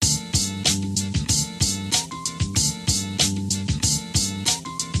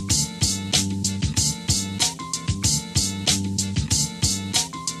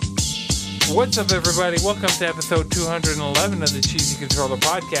What's up, everybody? Welcome to episode 211 of the Cheesy Controller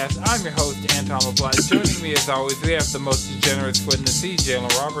Podcast. I'm your host, Anton LaPlatte. Joining me, as always, we have the most degenerate squid in the sea,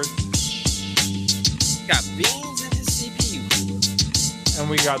 Jalen Roberts. Got beans in his CPU cooler. And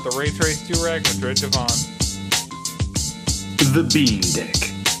we got the Ray Trace Durag, Madrid Devon. The Bean Deck.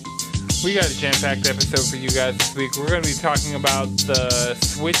 We got a jam-packed episode for you guys this week. We're going to be talking about the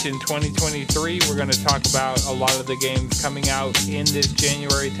Switch in 2023. We're going to talk about a lot of the games coming out in this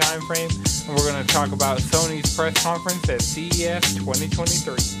January timeframe. And we're going to talk about Sony's press conference at CES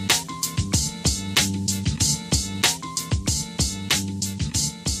 2023.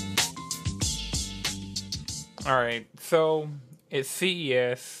 Alright, so it's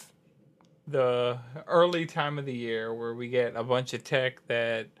CES, the early time of the year where we get a bunch of tech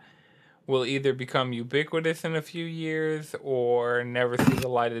that will either become ubiquitous in a few years or never see the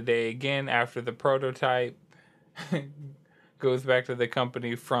light of day again after the prototype goes back to the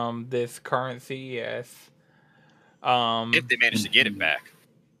company from this current CES. If they manage to get it back.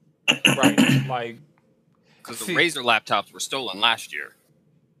 Right, like... Because the Razer laptops were stolen last year.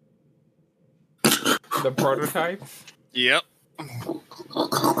 The prototypes? Yep.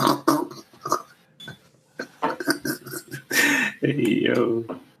 Hey, yo.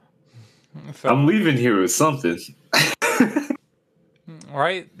 So, I'm leaving here with something.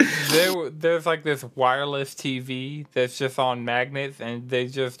 right? There's like this wireless TV that's just on magnets and they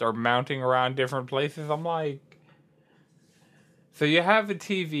just are mounting around different places. I'm like... So you have a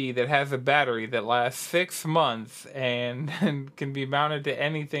TV that has a battery that lasts 6 months and can be mounted to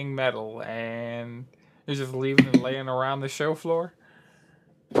anything metal, and you're just leaving it laying around the show floor?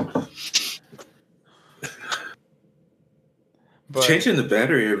 But, changing the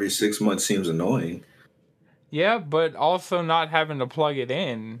battery every 6 months seems annoying. yeah, but also not having to plug it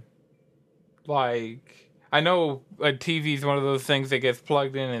in. Like, I know a TV is one of those things that gets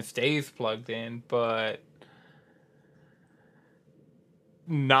plugged in and stays plugged in, but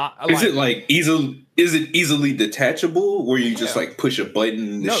not. Is it like easily? Is it easily detachable, where you just like push a button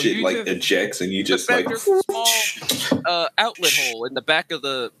and the No, shit you like just- ejects, and you just There's like a small outlet hole in the back of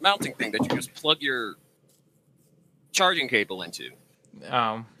the mounting thing that you just plug your charging cable into.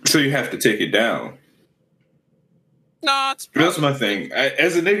 so you have to take it down. Nah, it's That's my thing.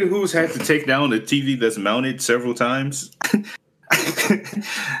 As a nigga who's had to take down a TV that's mounted several times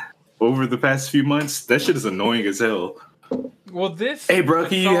over the past few months, that shit is annoying as hell. well, this. Hey, bro,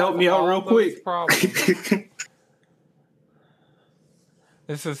 can you solve help me out all real those quick? problems.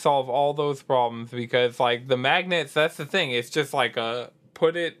 This would solve all those problems because, like, the magnets, that's the thing. It's just like a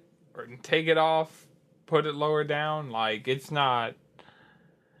put it or take it off, put it lower down. Like, it's not.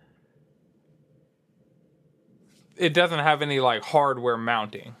 It doesn't have any, like, hardware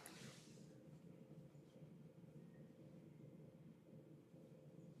mounting.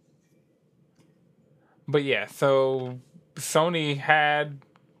 But yeah, so Sony had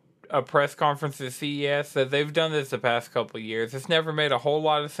a press conference at CES that they've done this the past couple of years. It's never made a whole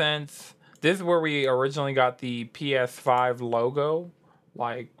lot of sense. This is where we originally got the PS5 logo,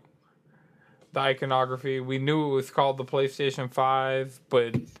 like the iconography. We knew it was called the PlayStation 5,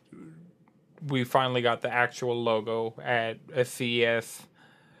 but we finally got the actual logo at a CES.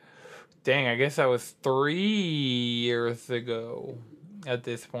 Dang, I guess that was 3 years ago at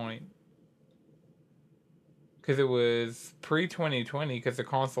this point. Because it was pre-2020, because the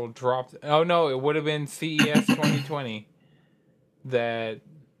console dropped. Oh, no, it would have been CES 2020. That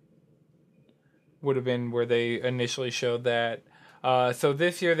would have been where they initially showed that. So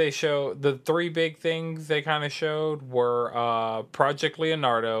this year they showed... The three big things they kind of showed were Project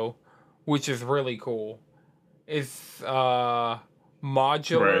Leonardo, which is really cool. It's modular,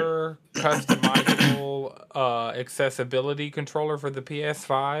 customizable accessibility controller for the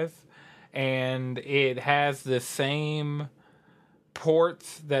PS5. And it has the same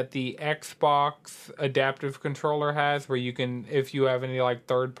ports that the Xbox adaptive controller has, where you can, if you have any like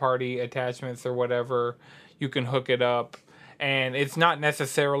third-party attachments or whatever, you can hook it up. And it's not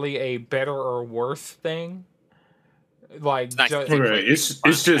necessarily a better or worse thing. Like, nice. Right, it's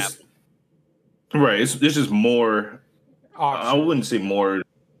just right. It's just more. I wouldn't say more.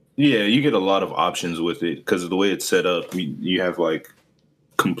 Yeah, you get a lot of options with it because of the way it's set up. You have like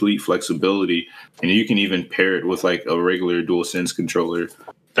complete flexibility, and you can even pair it with like a regular DualSense controller.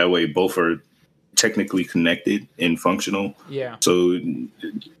 That way, both are technically connected and functional. Yeah. So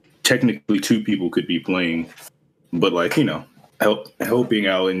technically, two people could be playing, but like helping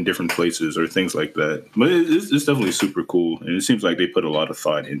out in different places or things like that. But it's definitely super cool, and it seems like they put a lot of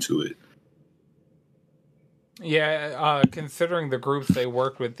thought into it. Yeah, considering the groups they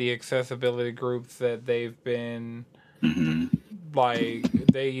worked with, the accessibility groups that they've been like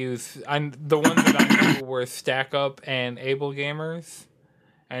they use. The ones that I knew were Stack Up and Able Gamers,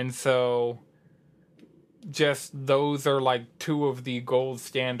 and so just those are like two of the gold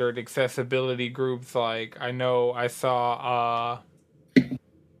standard accessibility groups. Like I know I saw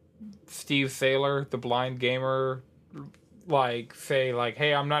Steve Saylor, the blind gamer, like say like,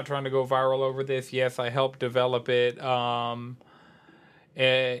 hey, I'm not trying to go viral over this. Yes, I helped develop it.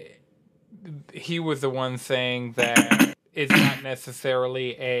 He was the one saying that it's not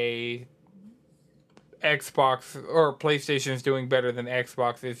necessarily a Xbox or PlayStation is doing better than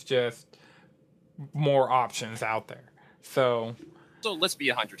Xbox. It's just more options out there. So let's be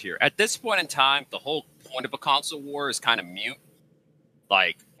 100 here. At this point in time, the whole point of a console war is kind of mute.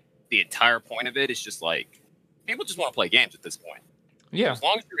 Like, the entire point of it is just like, people just want to play games at this point. Yeah. As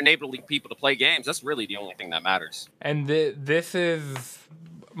long as you're enabling people to play games, that's really the only thing that matters. And this is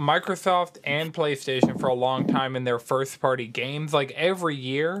Microsoft and PlayStation for a long time in their first-party games. Like, every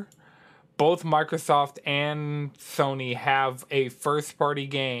year, both Microsoft and Sony have a first-party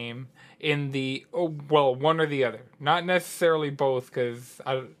game in the, one or the other. Not necessarily both, because,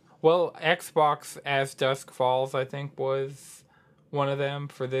 Xbox As Dusk Falls, I think, was one of them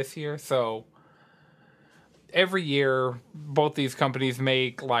for this year. So every year, both these companies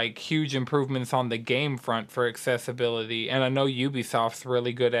make, like, huge improvements on the game front for accessibility. And I know Ubisoft's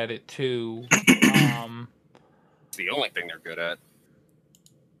really good at it, too. It's the only thing they're good at.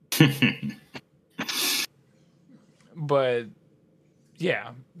 But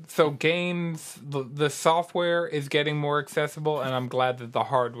yeah, so games, the software is getting more accessible, and I'm glad that the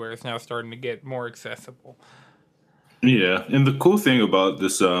hardware is now starting to get more accessible. Yeah, and the cool thing about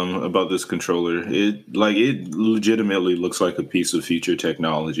this controller, it legitimately looks like a piece of future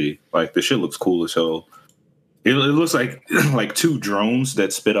technology. Like, the shit looks cool as hell. It looks like like two drones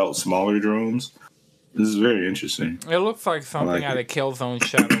that spit out smaller drones. This is very interesting. It looks like something out of Killzone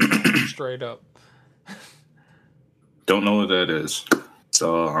Shadow, straight up. Don't know what that is,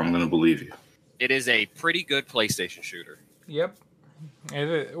 so I'm gonna believe you. It is a pretty good PlayStation shooter. Yep. It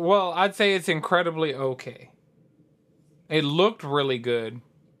is. Well, I'd say it's incredibly okay. It looked really good.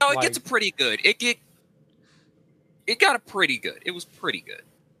 No, it gets pretty good. It got a pretty good. It was pretty good.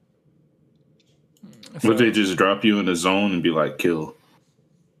 Would they just drop you in a zone and be like, kill?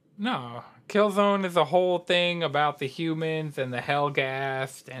 No. Killzone is a whole thing about the humans and the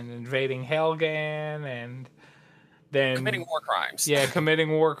Helghast and invading Helgen and then committing war crimes. Yeah,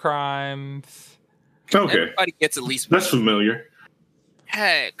 committing war crimes. Okay. Everybody gets at least one. That's familiar.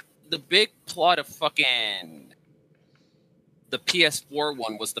 Heck, the big plot of fucking the PS4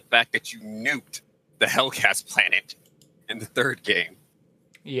 one was the fact that you nuked the Helghast planet in the third game.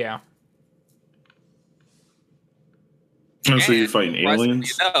 Yeah. Oh, so you're fighting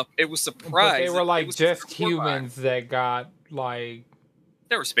aliens? Enough, it was surprised. But they were like just humans that got like.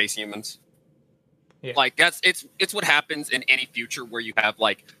 They were space humans. Yeah. Like it's what happens in any future where you have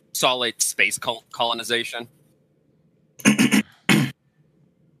like solid space colonization.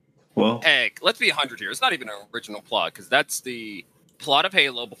 Well, heck, let's be 100 here. It's not even an original plot because that's the plot of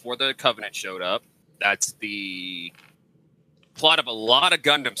Halo before the Covenant showed up. That's the plot of a lot of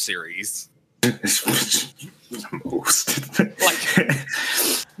Gundam series. Most.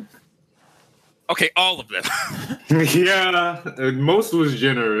 Okay, all of them. Yeah, most was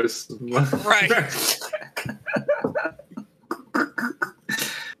generous. Right.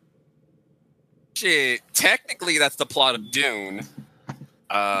 Shit, technically that's the plot of Dune.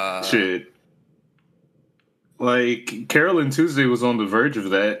 Shit. Like, Carolyn Tuesday was on the verge of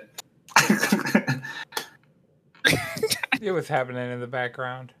that. It was happening in the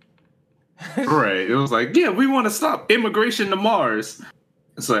background. Right. It was like, yeah, we want to stop immigration to Mars.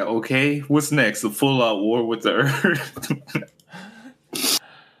 It's like, okay, what's next? A full-out war with the Earth?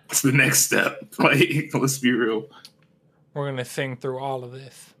 It's the next step. Like, let's be real. We're going to sing through all of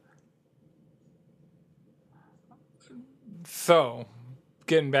this. So,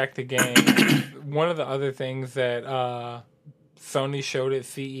 getting back to games, one of the other things that Sony showed at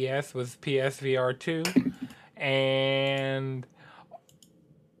CES was PSVR 2. And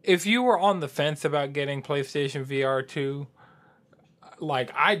if you were on the fence about getting PlayStation VR 2,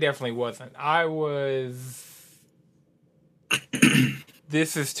 like, I definitely wasn't. I was,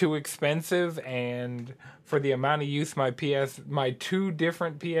 this is too expensive, and for the amount of use my two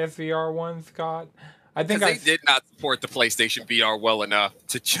different PSVR ones got, I think they did not support the PlayStation VR well enough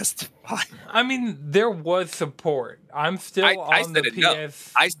to justify. I mean, there was support. I'm still on the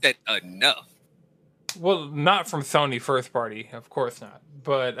PS. I said enough. Well, not from Sony first party, of course not.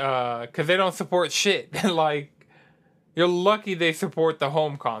 But because they don't support shit. Like, you're lucky they support the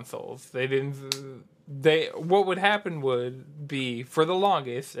home consoles. They didn't. what would happen would be, for the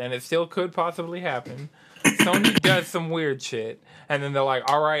longest, and it still could possibly happen, Sony does some weird shit, and then they're like,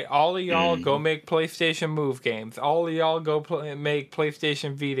 all right, all of y'all go make PlayStation Move games. All of y'all go make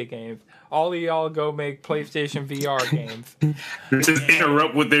PlayStation Vita games. All of y'all go make PlayStation VR games. Just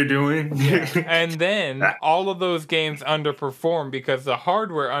interrupt what they're doing. Yeah. And then all of those games underperform because the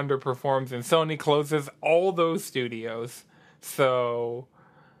hardware underperforms, and Sony closes all those studios. So,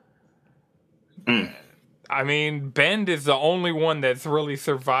 I mean, Bend is the only one that's really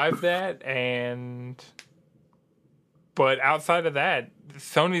survived that, but outside of that,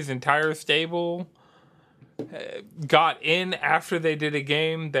 Sony's entire stable got in after they did a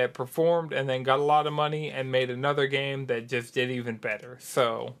game that performed and then got a lot of money and made another game that just did even better.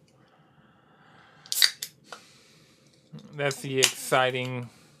 So that's the exciting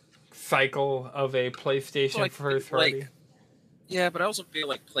cycle of a PlayStation first party. Yeah, but I also feel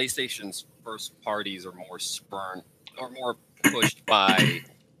like PlayStation's first parties are more pushed by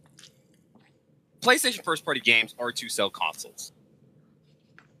PlayStation first party games are to sell consoles.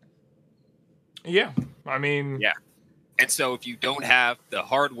 Yeah, I mean... Yeah. And so if you don't have the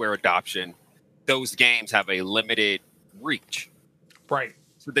hardware adoption, those games have a limited reach. Right.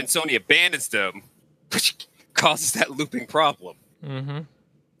 So then Sony abandons them, which causes that looping problem. Mm-hmm.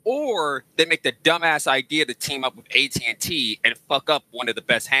 Or they make the dumbass idea to team up with AT&T and fuck up one of the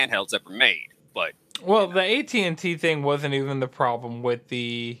best handhelds ever made. But... Well, the AT&T thing wasn't even the problem with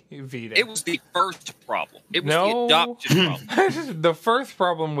the Vita. It was the first problem. It was the adoption problem. The first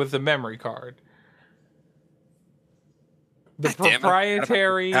problem was the memory card. The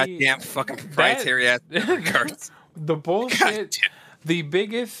proprietary... Goddamn fucking proprietary ass memory cards. The bullshit... The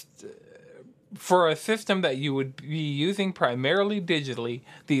biggest... For a system that you would be using primarily digitally,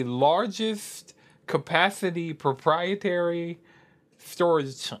 the largest capacity proprietary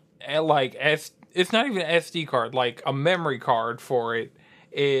storage, like it's not even an SD card, like a memory card for it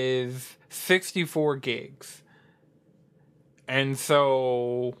is 64 gigs. And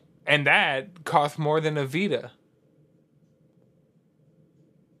that costs more than a Vita.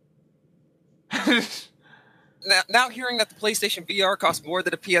 Now hearing that the PlayStation VR costs more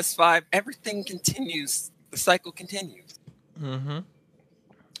than a PS5, everything continues. The cycle continues. Mm-hmm.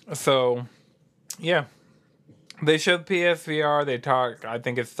 So, yeah. They showed PSVR. They talked, I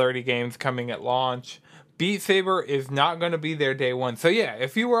think it's 30 games coming at launch. Beat Saber is not going to be there day one. So, yeah,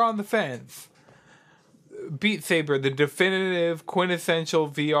 if you were on the fence, Beat Saber, the definitive, quintessential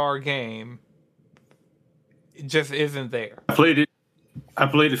VR game, just isn't there. I played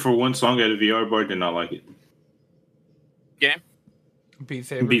it for one song at a VR bar. Did not like it. Game? Beat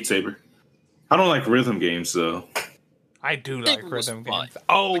Saber. Beat Saber. I don't like rhythm games, though. I do like rhythm games.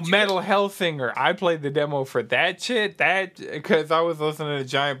 Oh, Metal Hellsinger. I played the demo for that shit. Because I was listening to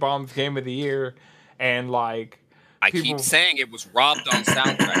Giant Bomb's Game of the Year, and like... I keep saying it was robbed on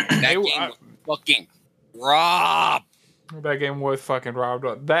soundtrack. That game was fucking robbed. That game was fucking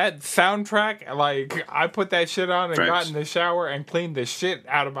robbed. That soundtrack, like, I put that shit on and got in the shower and cleaned the shit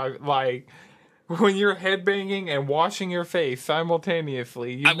out of my... Like... When you're headbanging and washing your face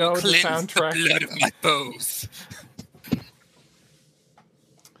simultaneously, you know the soundtrack. The blood of my foes.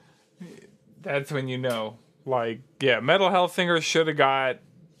 That's when you know. Like, yeah, Metal Hellsinger should have got,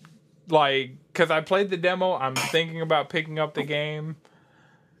 like, because I played the demo, I'm thinking about picking up the game.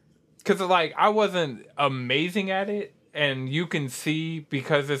 Because, like, I wasn't amazing at it, and you can see,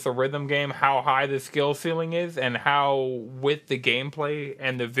 because it's a rhythm game, how high the skill ceiling is, and how, with the gameplay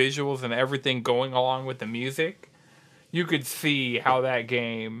and the visuals and everything going along with the music, you could see how that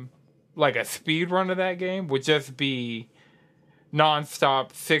game, like a speed run of that game, would just be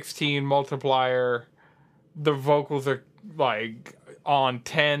nonstop 16 multiplier. The vocals are, like, on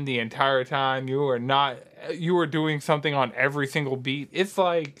 10 the entire time. You are doing something on every single beat. It's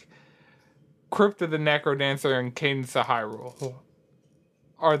like... Crypt of the Necrodancer and Cadence of Hyrule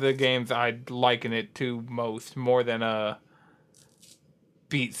are the games I'd liken it to most, more than a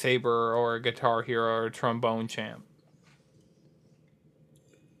Beat Saber or a Guitar Hero or a Trombone Champ.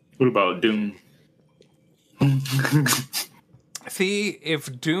 What about Doom? See,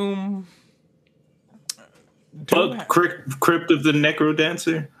 if Doom Crypt of the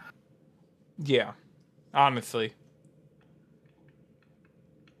Necrodancer? Yeah, honestly.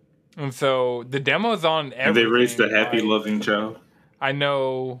 And so the demo's on everything. And they raised a happy, loving child. I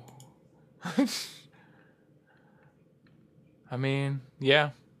know. I mean,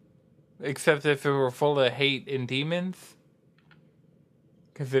 yeah. Except if it were full of hate and demons.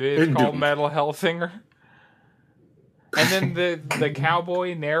 Because it is called Metal Hellsinger. And then the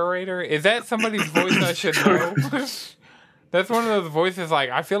cowboy narrator. Is that somebody's voice I should know? That's one of those voices, like,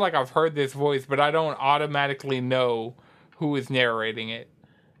 I feel like I've heard this voice, but I don't automatically know who is narrating it.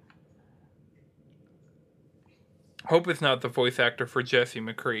 Hope it's not the voice actor for Jesse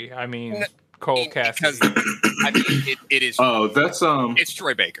McCree. I mean, Cole Cassidy. Because, it is. Oh, that's It's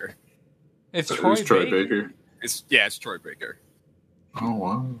Troy Baker. It's Troy Baker? It's Troy Baker. Oh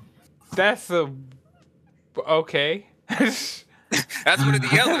wow. That's okay. That's one of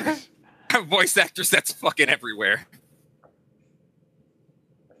the other voice actors that's fucking everywhere.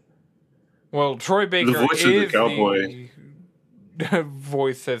 Well, Troy Baker The voice of the cowboy. The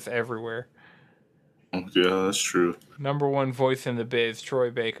voice that's everywhere. Yeah, that's true. Number one voice in the biz,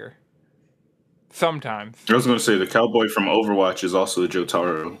 Troy Baker. Sometimes. I was going to say the cowboy from Overwatch is also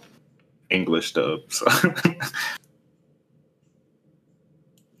Jotaro English dub. So.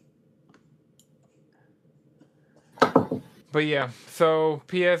 But yeah, so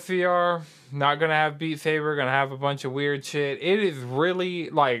PSVR, not going to have Beat Saber, going to have a bunch of weird shit. It is really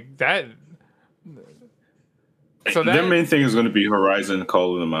like that. So their main thing is going to be Horizon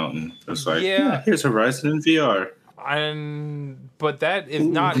Call of the Mountain. It's like, yeah, here's Horizon in VR. But that is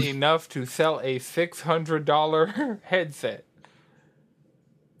not enough to sell a $600 headset.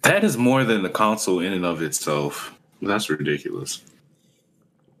 That is more than the console in and of itself. That's ridiculous.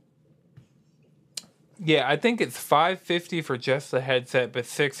 Yeah, I think it's $550 for just the headset, but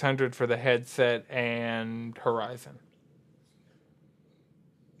 $600 for the headset and Horizon.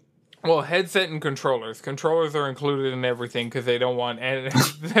 Well, headset and controllers. Controllers are included in everything because they don't want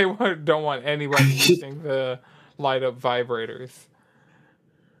don't want anybody using the light up vibrators.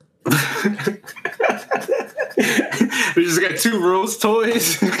 We just got two Rose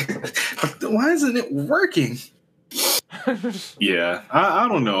toys. Why isn't it working? Yeah, I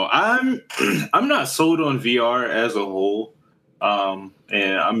don't know. I'm not sold on VR as a whole, and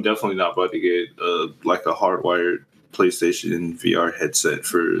I'm definitely not about to get like a hardwired PlayStation VR headset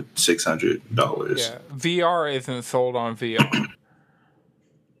for $600. Yeah, VR isn't sold on VR.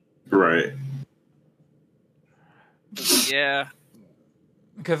 Right. Yeah.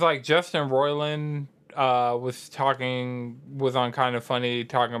 Because like Justin Roiland was on Kind of Funny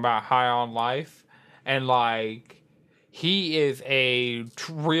talking about High on Life, and like he is a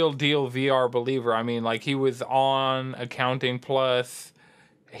real deal VR believer. I mean, like he was on Accounting Plus.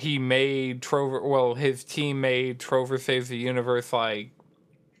 He made Trover. Well, his team made Trover Saves the Universe. Like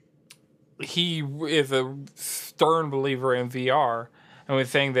he is a stern believer in VR, and was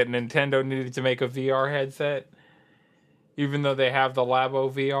saying that Nintendo needed to make a VR headset, even though they have the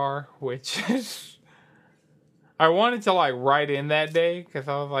Labo VR, which is. I wanted to like write in that day because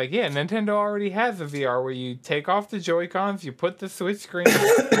I was like, yeah, Nintendo already has a VR where you take off the Joy-Cons, you put the Switch screen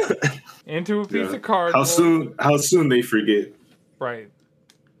into a piece of cardboard. How soon they forget? Right.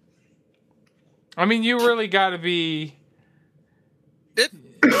 I mean, you really got to be. Instead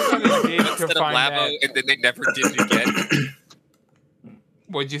of Labo, and then they never did it again.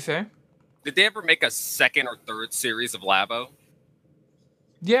 What'd you say? Did they ever make a second or third series of Labo?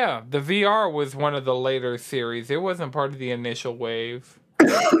 Yeah, the VR was one of the later series. It wasn't part of the initial wave.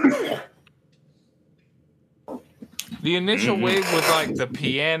 The initial wave was like the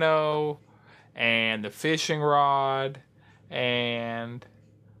piano and the fishing rod and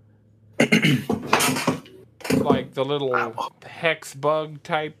like the little hex bug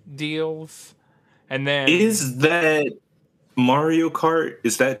type deals. And then is that Mario Kart?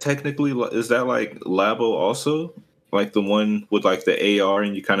 Is that like Labo also? Like the one with like the AR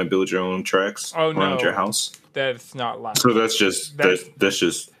and you kind of build your own tracks around your house? That's not Labo. So that's just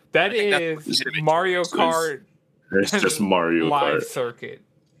that is Mario Kart. It's just Mario Live Kart Circuit.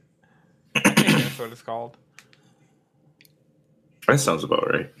 I think that's what it's called. That sounds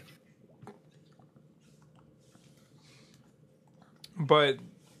about right. But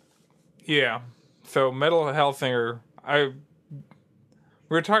yeah, so Metal Hellsinger,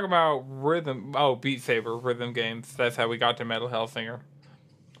 we were talking about Beat Saber rhythm games. That's how we got to Metal Hellsinger.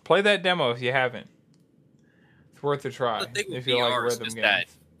 Play that demo if you haven't. It's worth a try if you like rhythm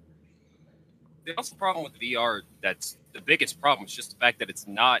games. The also problem with VR, that's the biggest problem, is just the fact that it's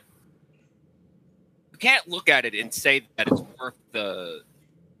not. You can't look at it and say that it's worth the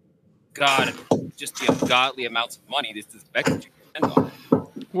ungodly amounts of money this is expected you to spend on it.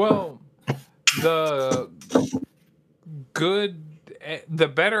 Well, the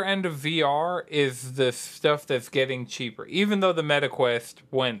better end of VR is the stuff that's getting cheaper, even though the MetaQuest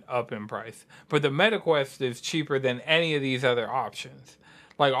went up in price. But the MetaQuest is cheaper than any of these other options.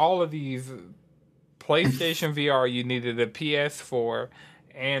 Like all of these PlayStation VR, you needed a PS4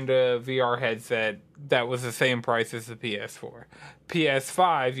 and a VR headset that was the same price as the PS4.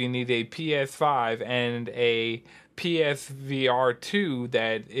 PS5, you need a PS5 and a PSVR 2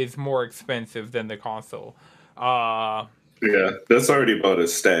 that is more expensive than the console. Yeah, that's already about a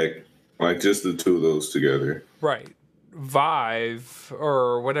stack. Like just the two of those together. Right. Vive,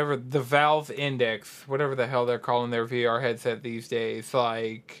 or whatever, the Valve Index, whatever the hell they're calling their VR headset these days,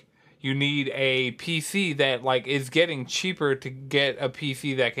 like, you need a PC that, like, is getting cheaper to get a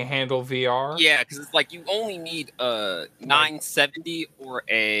PC that can handle VR. Yeah, because it's like you only need a 970 or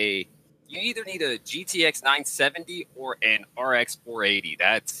a... You either need a GTX 970 or an RX 480.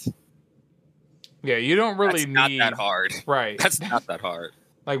 Yeah, you don't really need... That's not that hard. Right. That's not that hard.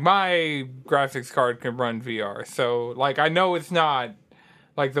 Like, my graphics card can run VR, so, like, I know it's not,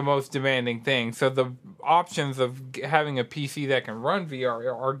 like, the most demanding thing. So the options of having a PC that can run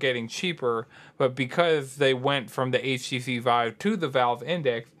VR are getting cheaper, but because they went from the HTC Vive to the Valve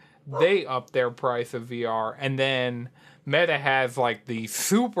Index, they upped their price of VR, and then Meta has, like, the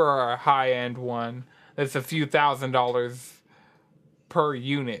super high-end one that's a few $1,000s per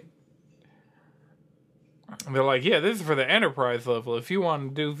unit. And they're like, yeah, this is for the enterprise level if you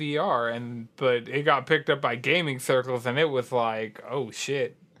want to do VR, but it got picked up by gaming circles, and it was like, oh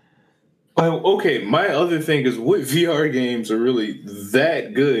shit. Okay, my other thing is, what VR games are really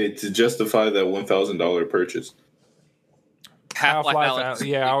that good to justify that $1,000 purchase? Half-Life Alyx.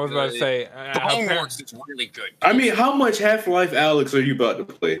 Yeah, I was about to say. Boneworks is really good. I mean, how much Half-Life Alyx are you about to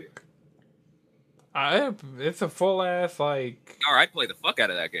play? It's a full ass, like. All right, play the fuck out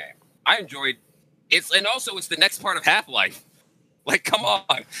of that game. I enjoyed. It's the next part of Half-Life. Like, come on,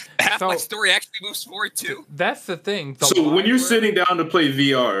 Half-Life story actually moves forward too. That's the thing. When you're sitting down to play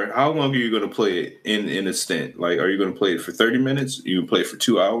VR, how long are you going to play it in a stint? Like, are you going to play it for 30 minutes? Are you going to play it for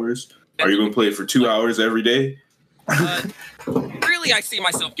 2 hours? Are you going to play it for 2 hours every day? Really, I see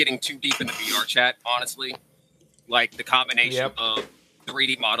myself getting too deep into VR chat. Honestly, like the combination of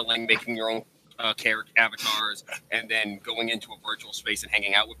 3D modeling, making your own character avatars, and then going into a virtual space and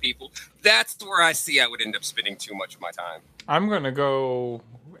hanging out with people. That's where I see I would end up spending too much of my time. I'm gonna go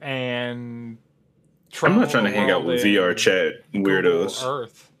and I'm not trying to hang out with VR chat weirdos. Google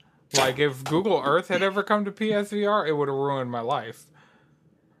Earth. Like, if Google Earth had ever come to PSVR, it would have ruined my life.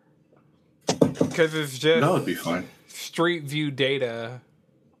 Because it's just that would be fun. Street view data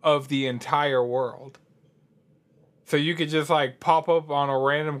of the entire world. So you could just, like, pop up on a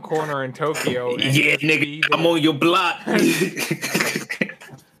random corner in Tokyo. And yeah, nigga, I'm on your block.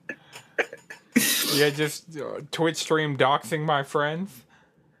 Yeah, just Twitch stream doxing my friends.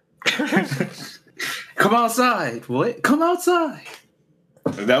 Come outside. What? Come outside.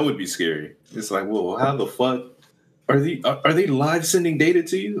 That would be scary. It's like, whoa, how the fuck are they live sending data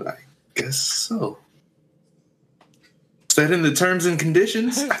to you? I guess so. Is that in the terms and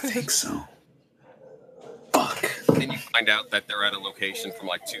conditions? I think so. Fuck. Then you find out that they're at a location from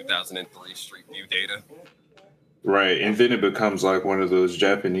like 2003 Street View data. Right, and then it becomes like one of those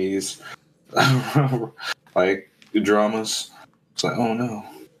Japanese like dramas. It's like, oh no.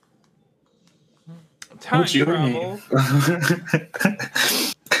 What's your name?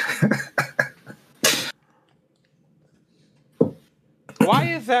 Why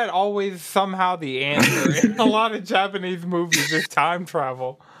is that always somehow the answer in a lot of Japanese movies? Is time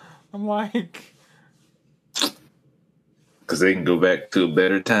travel? I'm like, because they can go back to a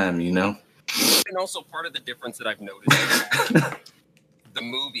better time, you know. And also, part of the difference that I've noticed the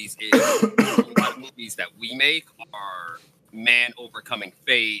movies is a lot of movies that we make are man overcoming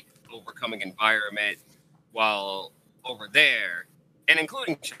fate, overcoming environment, while over there, and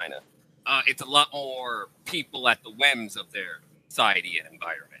including China, it's a lot more people at the whims of their society and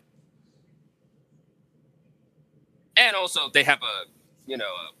environment. And also, they have a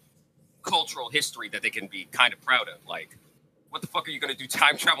cultural history that they can be kind of proud of. Like, what the fuck are you going to do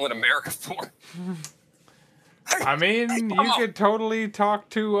time travel in America for? I mean, you could totally talk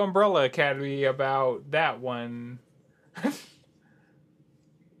to Umbrella Academy about that one.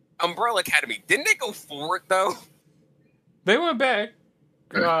 Umbrella Academy, didn't they go forward, though? They went back.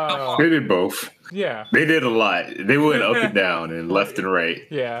 They did both. Yeah. They did a lot. They went up and down and left and right.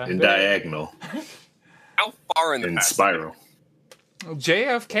 Yeah. And diagonal. How far in the and spiral.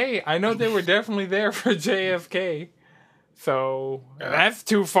 JFK, I know they were definitely there for JFK. So that's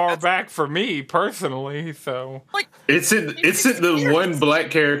too far back for me personally. So like, it's in the one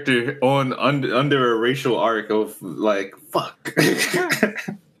black character on under a racial arc of like, fuck.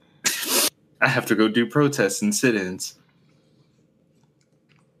 I have to go do protests and sit-ins.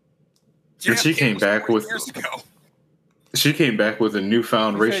 And she came back with a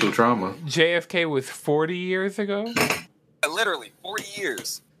newfound racial trauma. JFK was 40 years ago? Literally 40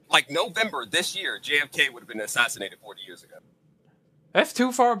 years. Like November this year, JFK would have been assassinated 40 years ago. That's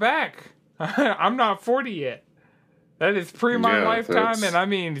too far back. I'm not 40 yet. That is pre my Yeah, lifetime, and I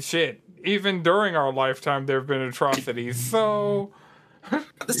mean, shit. Even during our lifetime, there have been atrocities. So,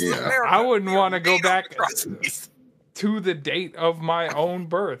 This is Yeah. America. I wouldn't We are want to go made of back atrocities. to the date of my own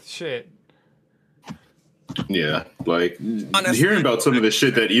birth. Shit. Yeah, like Honestly, hearing about some of the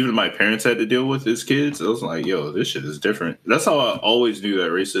shit that even my parents had to deal with as kids, I was like, yo, this shit is different. That's how I always knew that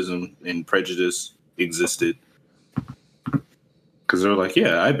racism and prejudice existed. Because they're like,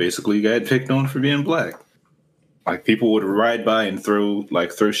 yeah, I basically got picked on for being black. Like people would ride by and throw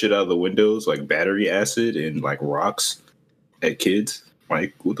shit out of the windows, like battery acid and like rocks at kids.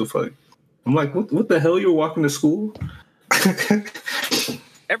 Like, what the fuck? I'm like, what the hell? You're walking to school?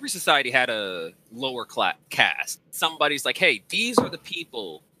 every society had a lower class caste. Somebody's like, hey, these are the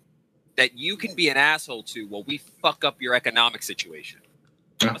people that you can be an asshole to while we fuck up your economic situation.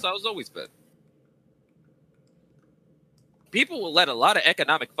 Yeah. That's how it's always been. People will let a lot of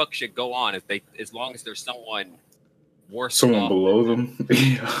economic fuck shit go on as long as there's someone worse. Someone off. below them.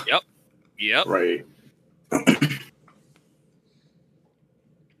 Yeah. Yep. Right.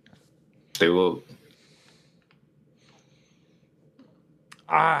 They will.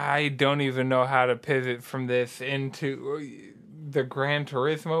 I don't even know how to pivot from this into the Gran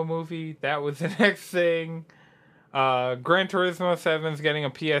Turismo movie. That was the next thing. Gran Turismo 7's getting a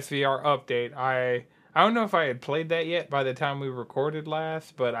PSVR update. I don't know if I had played that yet by the time we recorded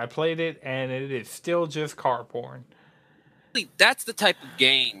last, but I played it and it is still just car porn. That's the type of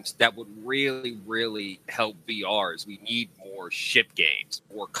games that would really, really help VRs. We need more ship games,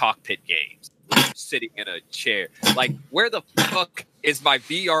 more cockpit games. Where you're sitting in a chair. Like, where the fuck is my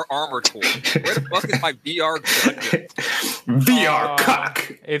VR Armored Core? Where the fuck is my VR Gundam? VR cock.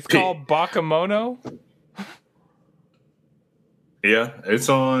 It's called Bakemono. Yeah, it's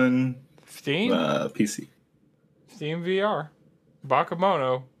on Steam? PC. Steam VR.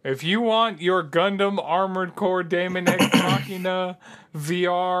 Bakemono. If you want your Gundam Armored Core Daemon X Machina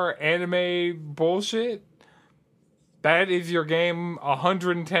VR anime bullshit, that is your game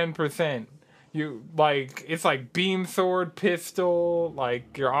 110%. You like it's like beam sword, pistol,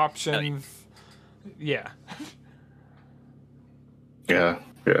 like your options. Yeah. Yeah,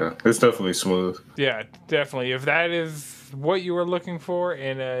 it's definitely smooth. Yeah, definitely. If that is what you were looking for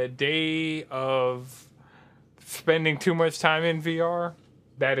in a day of spending too much time in VR,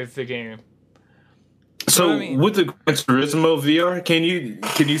 that is the game. So What I mean- with the Gran Turismo VR,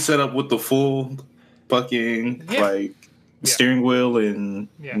 can you set up with the full fucking steering wheel and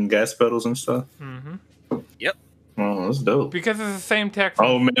gas pedals and stuff? Mm-hmm. Yep. Oh, that's dope. Because it's the same tech.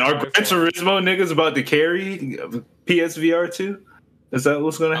 Oh man, are Gran Turismo niggas about to carry PSVR 2? Is that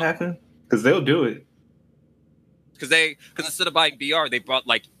what's gonna happen? Because they'll do it. Because instead of buying VR, they brought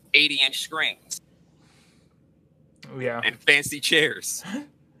like 80-inch screens Yeah. and fancy chairs.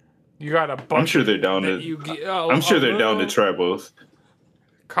 You got a bunch. I'm sure they're down to. I'm sure they're down to try both.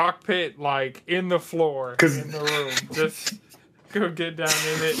 Cockpit like in the floor, in the room. Just go get down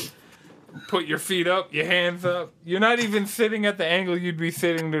in it. Put your feet up, your hands up. You're not even sitting at the angle you'd be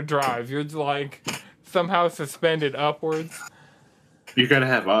sitting to drive. You're like somehow suspended upwards. You gotta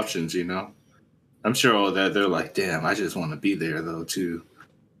have options, you know. I'm sure all that they're like, damn, I just want to be there though too,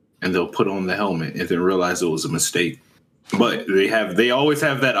 and they'll put on the helmet and then realize it was a mistake. But they always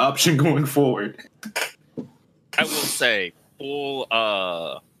have that option going forward. I will say, full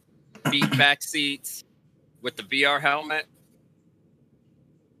beat back seats with the VR helmet.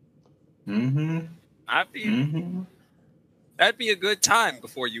 Mm-hmm. That'd be a good time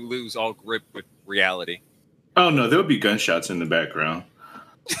before you lose all grip with reality. Oh no, there'll be gunshots in the background.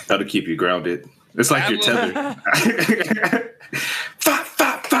 That'll keep you grounded. It's like you're tethered.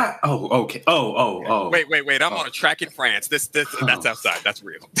 Oh, okay. Oh. Wait. I'm on a track in France. That's outside. That's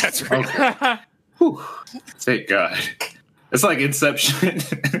real. That's real. Okay. Whew. Thank God. It's like Inception.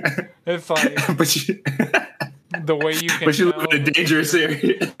 It's like but the way you can. But you live in a dangerous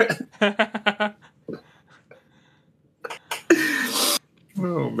area.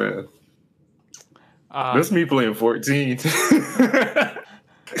 Oh man. That's me playing 14.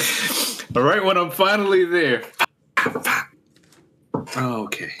 All right, when I'm finally there.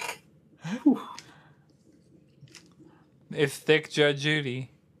 Okay. Whew. It's thick, Judge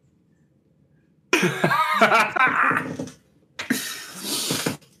Judy.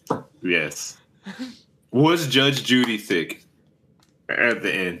 Yes. Was Judge Judy thick at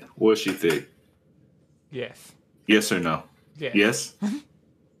the end? Was she thick? Yes. Yes or no? Yes. Yes?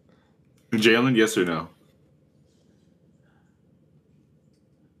 Jalen, yes or no?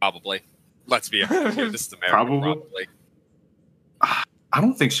 Probably. Let's be honest. This is America. Probably. I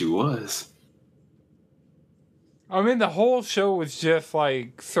don't think she was. I mean, the whole show was just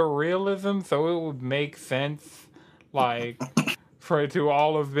like surrealism, so it would make sense. Like, for it to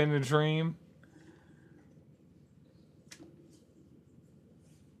all have been a dream?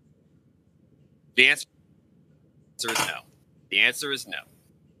 The answer is no. The answer is no.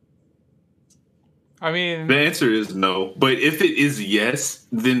 I mean, the answer is no. But if it is yes,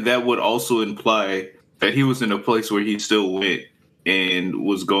 then that would also imply that he was in a place where he still went and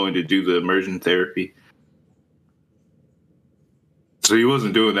was going to do the immersion therapy. So he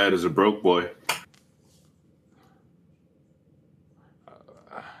wasn't doing that as a broke boy.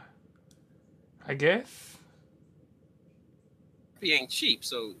 I guess. He ain't cheap.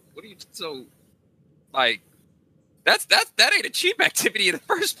 So what do you? So, like, that ain't a cheap activity in the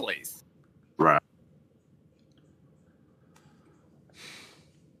first place. Right.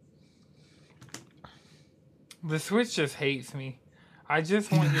 The Switch just hates me. I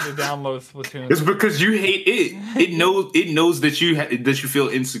just want you to download Splatoon. It's because you hate it. It knows that you feel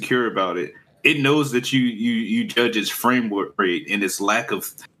insecure about it. It knows that you judge its frame rate and its lack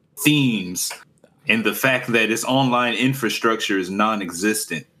of themes and the fact that its online infrastructure is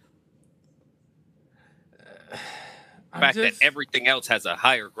non-existent. The fact that everything else has a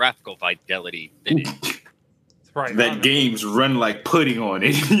higher graphical fidelity than it. Right, that games run like pudding on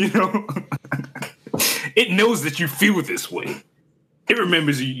it, you know? It knows that you feel this way. It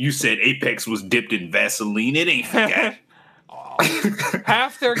remembers you said Apex was dipped in Vaseline. It ain't forgot.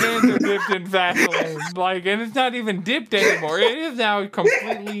 Half their games are dipped in Vaseline. Like, and it's not even dipped anymore. It is now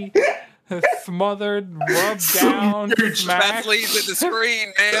completely smothered, rubbed down, smacked. Vaseline's in the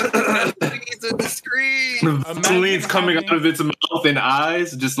screen, man. Vaseline's in the screen. Vaseline's coming out of its mouth and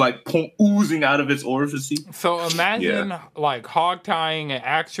eyes, just like oozing out of its orifice. So imagine like hog tying an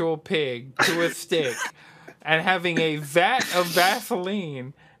actual pig to a stick and having a vat of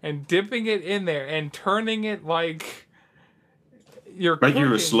Vaseline and dipping it in there and turning it like you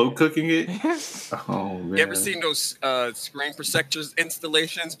were slow cooking it. Oh man! You ever seen those screen protectors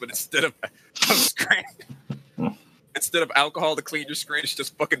installations? But instead of screen, instead of alcohol to clean your screen, it's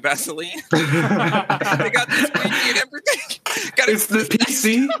just fucking Vaseline. They got the squeegee and everything. It's the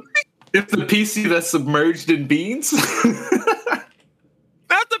PC. It's the PC that's submerged in beans. Not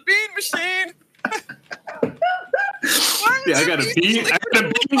the bean machine. Yeah, I got a bean. I got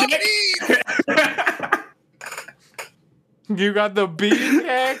a bean. You got the bean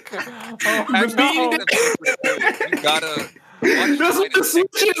deck? Oh, the bean deck. You gotta. That's what the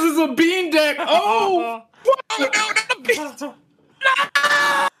Switch is a bean deck. Oh! No, not the bean.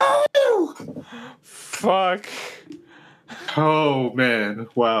 No! Fuck. Oh, man.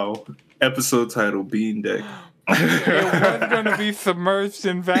 Wow. Episode title, Bean Deck. It was going to be submerged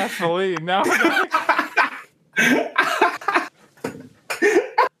in Vaseline. Now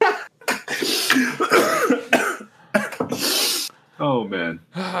oh, man.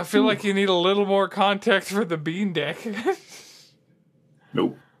 I feel like you need a little more context for the bean deck.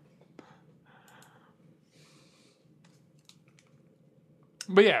 Nope.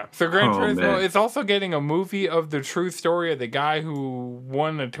 But yeah, so Gran Turismo is also getting a movie of the true story of the guy who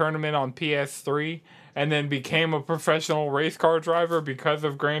won a tournament on PS3 and then became a professional race car driver because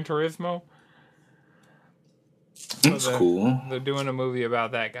of Gran Turismo. That's cool. They're doing a movie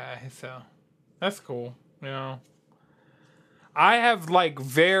about that guy, so that's cool. You know, I have like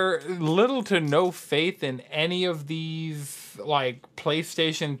very little to no faith in any of these like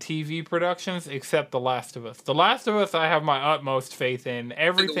PlayStation TV productions except The Last of Us. The Last of Us, I have my utmost faith in.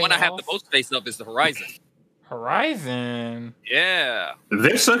 Everything. The one I have the most faith of is the Horizon. Horizon. Yeah.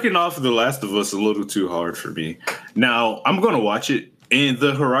 They're sucking off The Last of Us a little too hard for me. Now I'm gonna watch it. And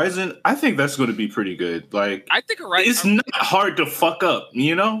the Horizon, I think that's going to be pretty good. Like, I think Horizon, it's not hard to fuck up,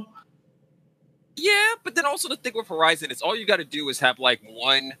 you know? Yeah, but then also the thing with Horizon is all you got to do is have like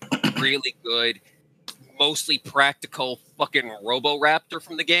one really good, mostly practical fucking Roboraptor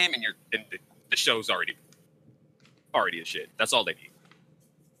from the game, and the show's already a shit. That's all they need.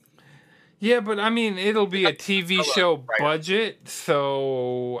 Yeah, but I mean, it'll be a TV show budget,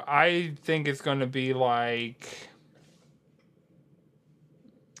 so I think it's going to be like.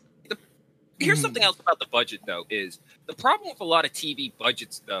 Here's something else about the budget, though, is the problem with a lot of TV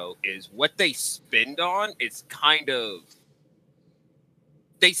budgets, though, is what they spend on is kind of...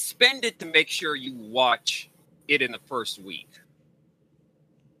 They spend it to make sure you watch it in the first week.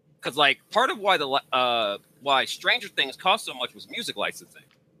 Because, like, part of why Stranger Things cost so much was music licensing.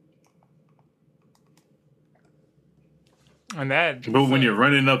 And that... But when you're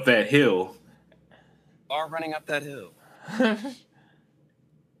running up that hill...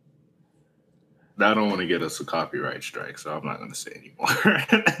 I don't want to get us a copyright strike, so I'm not going to say anymore.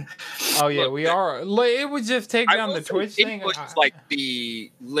 Oh yeah, we are. It would just take down the Twitch thing. Bush is like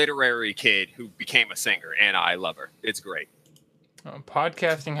the literary kid who became a singer, and I love her. It's great.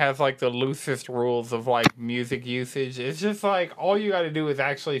 Podcasting has like the loosest rules of like music usage. It's just like all you got to do is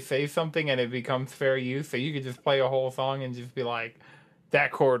actually say something, and it becomes fair use. So you could just play a whole song and just be like,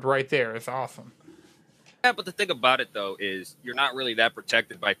 "That chord right there is awesome." Yeah, but the thing about it though is you're not really that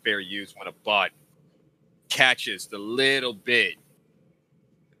protected by fair use when a bot catches the little bit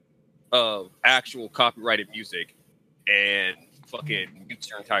of actual copyrighted music and fucking mutes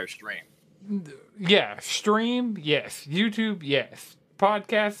your entire stream. Yeah, stream, yes. YouTube, yes.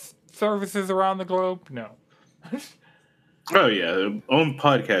 Podcast services around the globe, no. Oh yeah, on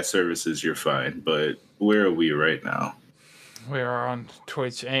podcast services you're fine, but where are we right now? We are on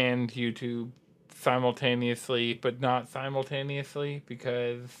Twitch and YouTube simultaneously, but not simultaneously,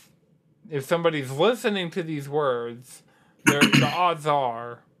 because if somebody's listening to these words, the odds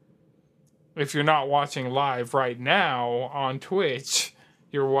are, if you're not watching live right now on Twitch,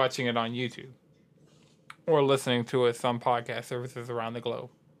 you're watching it on YouTube. Or listening to us on podcast services around the globe.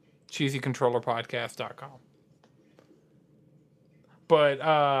 CheesyControllerPodcast.com. But,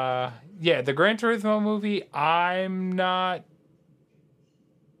 yeah, the Gran Turismo movie, I'm not...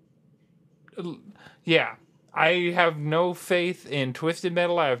 Yeah, I have no faith in Twisted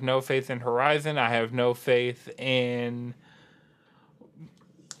Metal. I have no faith in Horizon. I have no faith in...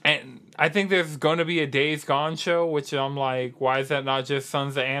 And I think there's going to be a Days Gone show, which I'm like, why is that not just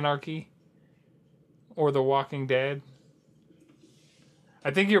Sons of Anarchy? Or The Walking Dead? I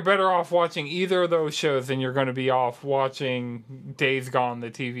think you're better off watching either of those shows than you're going to be off watching Days Gone,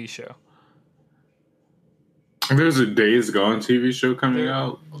 the TV show. There's a Days Gone TV show coming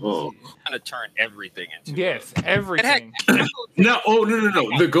out. Oh, Kind of turn everything into. Yes, everything. no! Oh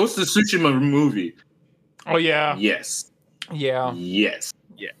no! The Ghost of Tsushima movie. Oh yeah. Yes. Yeah. Yes.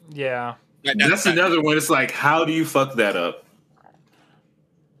 Yeah. That's another one. It's like, how do you fuck that up?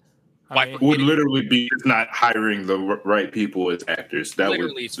 Would literally be not hiring the right people as actors. That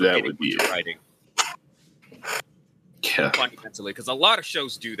would be it. Writing. Yeah. Fundamentally, because a lot of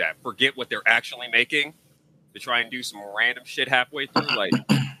shows do that. Forget what they're actually making to try and do some random shit halfway through. Like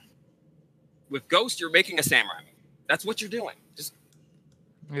with Ghost, you're making a samurai movie. That's what you're doing. Just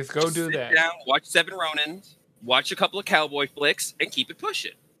go do sit that. down, watch Seven Ronins, watch a couple of cowboy flicks, and keep it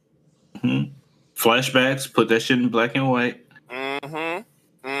pushing. Mm-hmm. Flashbacks, put that shit in black and white.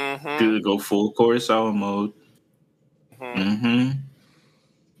 Mm-hmm. Go full Kurosawa mode. Mm-hmm.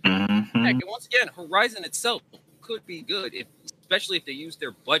 Heck, and once again, Horizon itself could be good, especially if they use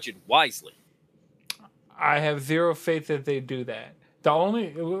their budget wisely. I have zero faith that they do that. The only,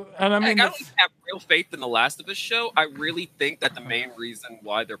 and I mean, I don't even have real faith in the Last of Us show. I really think that the main reason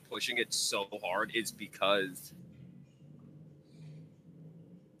why they're pushing it so hard is because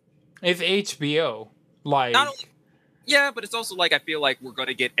it's HBO. Like, not only, yeah, but it's also like I feel like we're going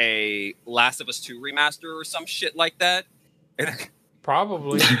to get a Last of Us 2 remaster or some shit like that.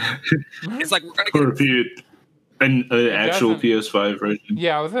 Probably. It's like we're going to get an actual PS5 version.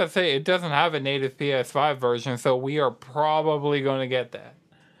 Yeah, I was going to say, it doesn't have a native PS5 version, so we are probably going to get that.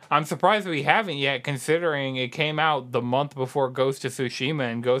 I'm surprised we haven't yet, considering it came out the month before Ghost of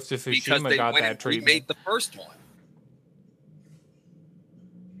Tsushima, and Ghost of Tsushima got that treatment. They made the first one.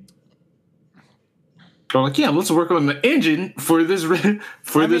 They're like, yeah, let's work on the engine for this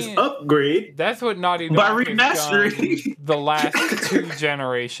upgrade. That's what Naughty Dog by remastering the last 2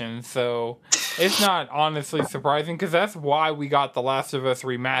 generations. So it's not honestly surprising, because that's why we got The Last of Us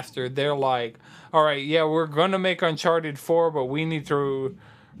remastered. They're like, all right, yeah, we're gonna make Uncharted 4, but we need to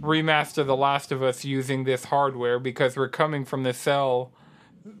remaster The Last of Us using this hardware because we're coming from the Cell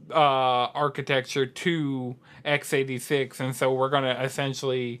architecture to x86, and so we're gonna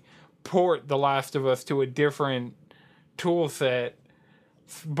essentially port The Last of Us to a different tool set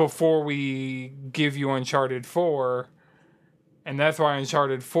before we give you Uncharted 4. And that's why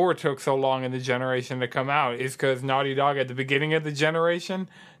Uncharted 4 took so long in the generation to come out, is because Naughty Dog at the beginning of the generation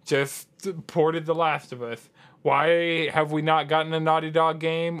just ported The Last of Us. Why have we not gotten a Naughty Dog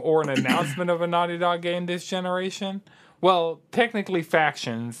game or an announcement of a Naughty Dog game this generation? Well, technically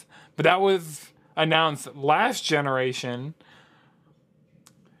Factions, but that was announced last generation.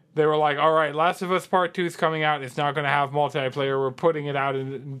 They were like, all right, Last of Us Part 2 is coming out. It's not going to have multiplayer. We're putting it out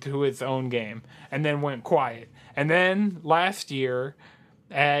into its own game. And then went quiet. And then last year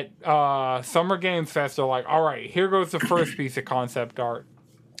at Summer Games Fest, they're like, all right, here goes the first piece of concept art.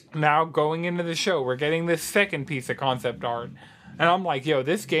 Now going into the show, we're getting this second piece of concept art. And I'm like, yo,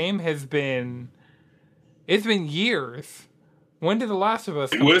 this game has been... It's been years When did The Last of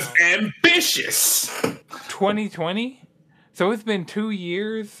Us It come was out? ambitious. 2020? So it's been 2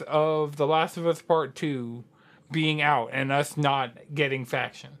 years of The Last of Us Part 2 being out and us not getting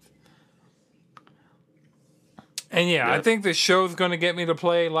factions. And yeah, I think the show's going to get me to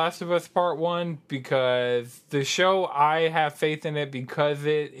play Last of Us Part 1 because the show, I have faith in it because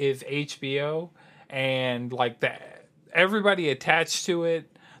it is HBO and like that everybody attached to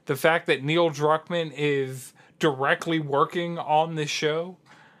it. The fact that Neil Druckmann is directly working on the show.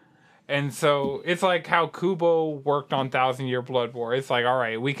 And so it's like how Kubo worked on 1,000 Year Blood War. It's like, all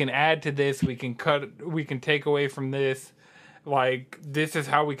right, we can add to this, we can take away from this. Like, this is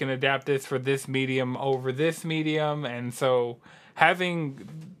how we can adapt this for this medium over this medium. And so having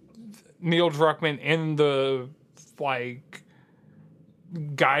Neil Druckmann in the, like,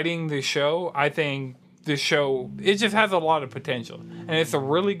 guiding the show, I think the show, it just has a lot of potential. And it's a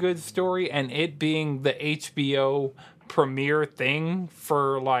really good story. And it being the HBO premiere thing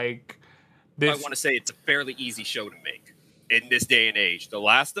for, like, this. I want to say it's a fairly easy show to make in this day and age. The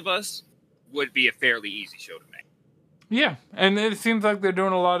Last of Us would be a fairly easy show to make. Yeah, and it seems like they're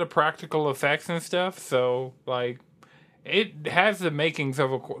doing a lot of practical effects and stuff, so, like, it has the makings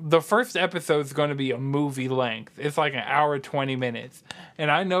of the first episode is going to be a movie length. It's like an hour, 20 minutes.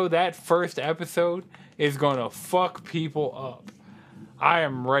 And I know that first episode is going to fuck people up. I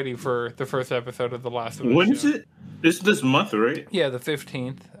am ready for the first episode of The Last of Us. When is it? It's this month, right? Yeah, the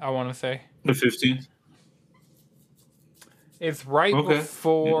 15th, I want to say. The 15th? It's right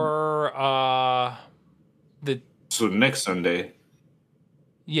before the... So next Sunday.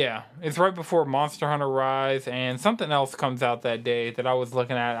 Yeah, it's right before Monster Hunter Rise, and something else comes out that day that I was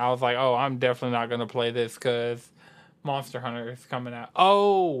looking at. I was like, oh, I'm definitely not going to play this because Monster Hunter is coming out.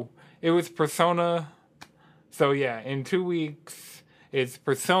 Oh, it was Persona. So yeah, in 2 weeks, it's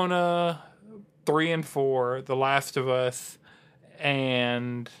Persona 3 and 4, The Last of Us,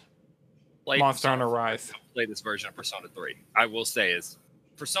 and Monster Hunter Rise. I'll play this version of Persona 3. I will say is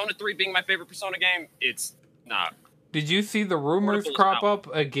Persona 3 being my favorite Persona game, it's not. Did you see the rumors crop up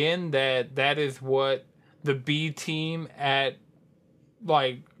again that is what the B team at,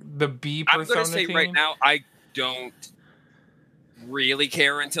 like, the B Persona team? I'm going to say right now, I don't really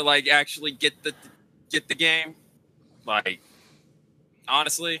care until I actually get the game. Like,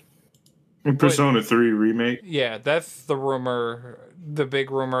 honestly. Persona 3 remake? Yeah, that's the rumor. The big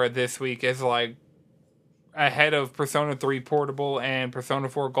rumor this week is, like, ahead of Persona 3 Portable and Persona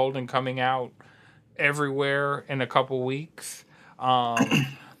 4 Golden coming out everywhere in a couple weeks,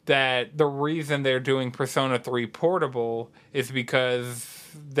 that the reason they're doing Persona 3 Portable is because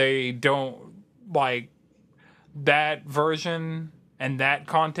they don't, like, that version and that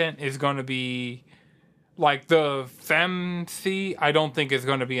content is going to be, like, the FemC, I don't think is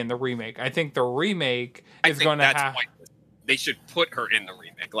going to be in the remake. I think the remake is going to have... Pointless. They should put her in the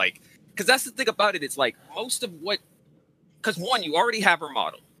remake. Like, because that's the thing about it. It's like most of what... Because, one, you already have her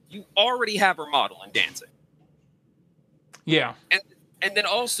model. You already have her model in dancing. Yeah. And then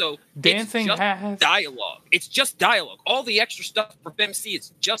also, dancing has dialogue. It's just dialogue. All the extra stuff for FemC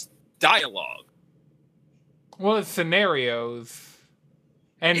is just dialogue. Well, it's scenarios.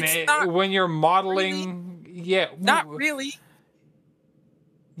 And when you're modeling... Really. Yeah. Not really.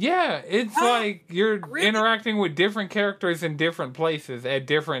 Yeah, it's like you're interacting with different characters in different places at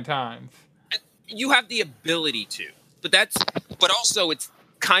different times. You have the ability to. But also it's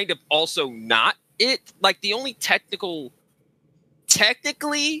kind of also not it. Like, the only technically,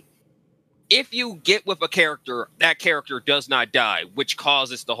 if you get with a character, that character does not die, which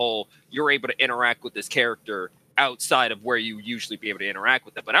causes the whole, you're able to interact with this character outside of where you usually be able to interact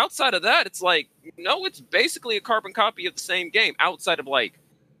with them. But outside of that, it's like, no, it's basically a carbon copy of the same game, outside of, like,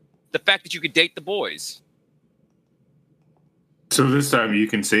 the fact that you could date the boys. So this time you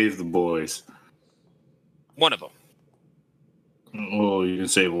can save the boys. One of them. Oh, you can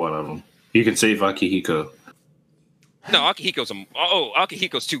save one of them. You can save Akihiko. No,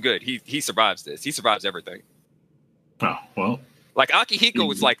 Akihiko's too good. He survives this. He survives everything. Oh, well. Like,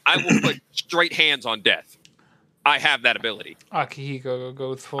 Akihiko is like, I will put straight hands on death. I have that ability. Akihiko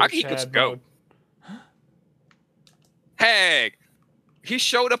goes full Akihiko's go. Hey, he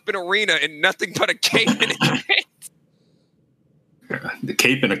showed up in arena in nothing but a cape and his hands. The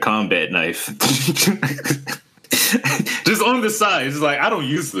cape and a combat knife. Just on the side. It's like, I don't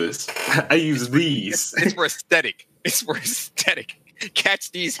use this. I use these. It's for aesthetic.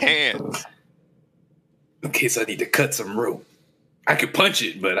 Catch these hands. In case I need to cut some rope. I could punch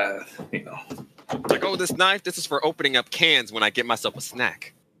it, but Like, oh, this knife, this is for opening up cans when I get myself a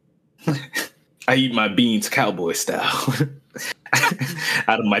snack. I eat my beans cowboy style.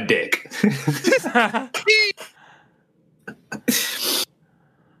 Out of my deck.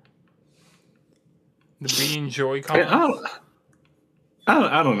 The Bean Joy-Con.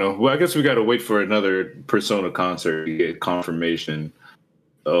 I don't know. Well, I guess we got to wait for another Persona concert to get confirmation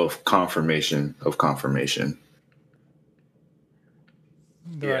of confirmation of confirmation.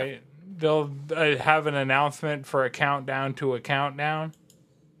 Right. Yeah. They'll have an announcement for a countdown to a countdown.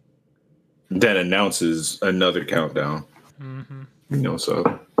 That announces another countdown. Mm-hmm. You know,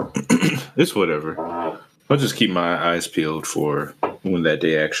 so it's whatever. I'll just keep my eyes peeled for when that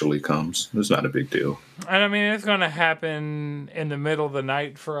day actually comes. It's not a big deal. And I mean, it's going to happen in the middle of the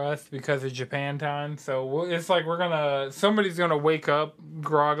night for us because of Japan time. So it's like somebody's going to wake up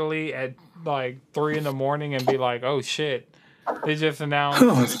groggily at like 3 a.m. and be like, oh shit, they just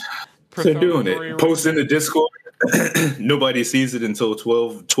announced. They're doing it. Post in the Discord. Nobody sees it until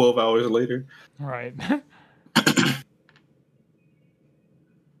 12 hours later. Right.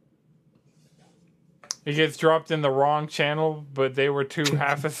 It gets dropped in the wrong channel, but they were too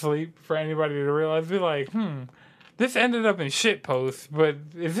half asleep for anybody to realize. Be like, this ended up in shit post, but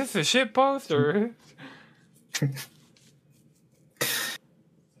is this a shit post or?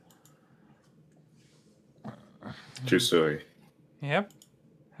 True story. Yep.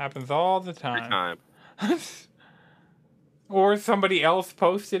 Happens all the time. Every time. Or somebody else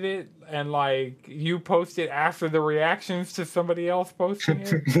posted it, and like you posted after the reactions to somebody else posting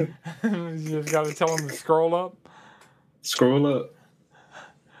it. You just got to tell them to scroll up. Scroll up.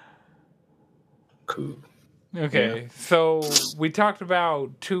 Cool. Okay, so we talked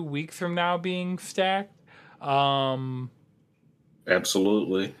about 2 weeks from now being stacked.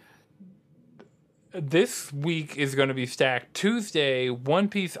 Absolutely. This week is going to be stacked. Tuesday, One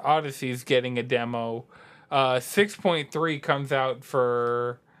Piece Odyssey is getting a demo. 6.3 comes out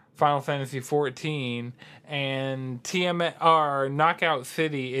for Final Fantasy XIV, and TMR Knockout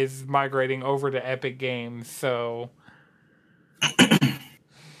City is migrating over to Epic Games. So,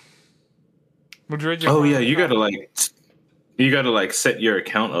 Madrid. Oh yeah, you gotta like set your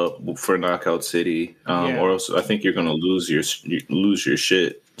account up for Knockout City, or else I think you're gonna lose your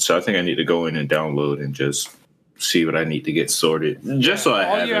shit. So I think I need to go in and download and just see what I need to get sorted. Just so I have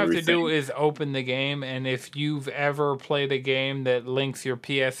everything. All you have to do is open the game, and if you've ever played a game that links your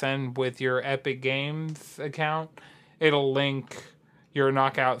PSN with your Epic Games account, it'll link your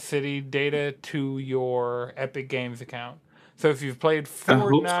Knockout City data to your Epic Games account. So if you've played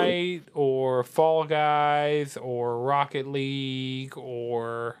Fortnite or Fall Guys or Rocket League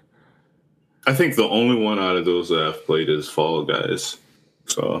or... I think the only one out of those that I've played is Fall Guys.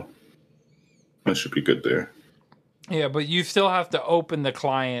 So that should be good there. Yeah, but you still have to open the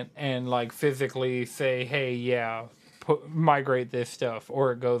client and like physically say, hey, yeah, migrate this stuff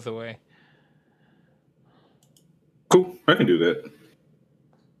or it goes away. Cool. I can do that.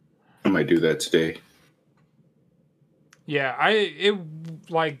 I might do that today. Yeah,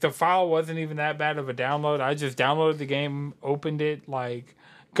 the file wasn't even that bad of a download. I just downloaded the game, opened it, like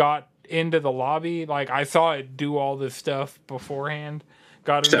got into the lobby. Like I saw it do all this stuff beforehand.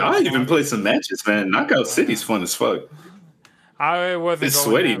 I even played some matches, man. Knockout City's fun as fuck. I wasn't. It's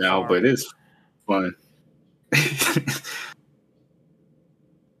sweaty now, but it's fun.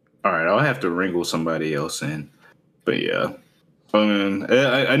 All right, I'll have to wrangle somebody else in, but yeah.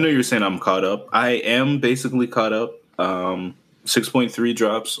 I know you're saying I'm caught up. I am basically caught up. 6.3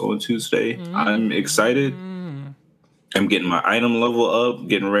 drops on Tuesday. I'm excited. I'm getting my item level up,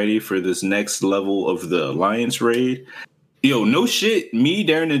 getting ready for this next level of the Alliance raid. Yo, no shit. Me,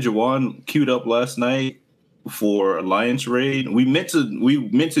 Darren, and Jawan queued up last night for Alliance raid. We meant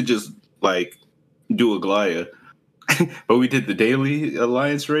to just like do Aglaya, but we did the daily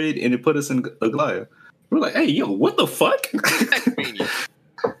Alliance raid, and it put us in Aglaya. We're like, hey, yo, what the fuck?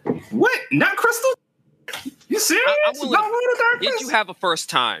 What? Not Crystal? You serious? Did you have a first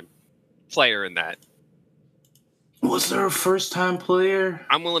time player in that? Was there a first time player?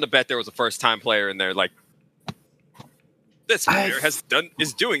 I'm willing to bet there was a first time player in there. Like, this player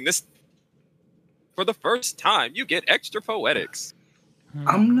is doing this for the first time. You get extra poetics.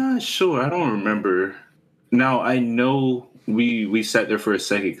 I'm not sure. I don't remember. Now I know we sat there for a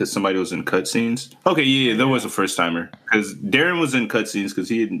second because somebody was in cutscenes. Okay, yeah, there was a first timer because Darren was in cutscenes because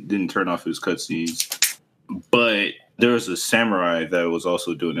he didn't turn off his cutscenes. But there was a samurai that was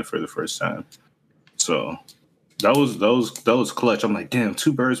also doing it for the first time. So that was clutch. I'm like, damn,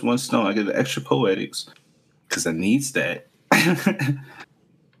 2 birds, 1 stone. I get the extra poetics because I needs that.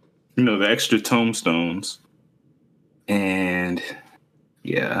 You know, the extra tombstones. And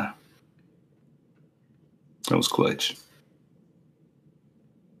yeah, that was clutch.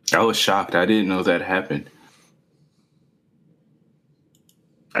 I was shocked. I didn't know that happened.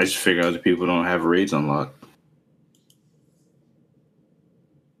 I just figured other people don't have raids unlocked.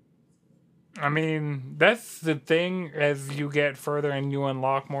 I mean, that's the thing as you get further and you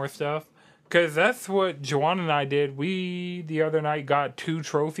unlock more stuff. Because that's what Juwan and I did. We, the other night, got 2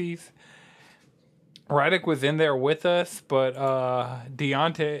 trophies. Radic was in there with us, but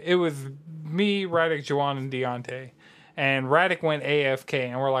Deontay, it was me, Radic, Juwan, and Deontay. And Radic went AFK,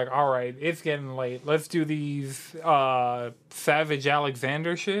 and we're like, all right, it's getting late. Let's do these Savage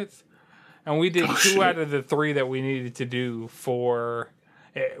Alexander shits. And we did 2 out of the 3 that we needed to do for...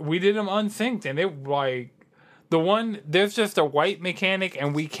 We did them unsynced, and it, like... The one, there's just a white mechanic,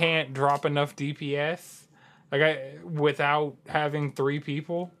 and we can't drop enough DPS without having 3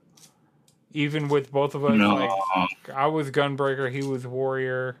 people. Even with both of us. No. Like, I was Gunbreaker, he was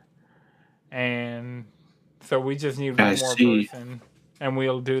Warrior, and so we just need one more person. And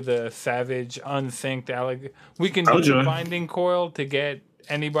we'll do the Savage unsynced We can do the Binding Coil to get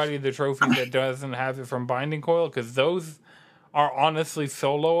anybody the trophy that doesn't have it from Binding Coil, because those are honestly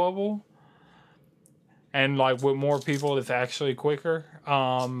soloable. And, like, with more people, it's actually quicker.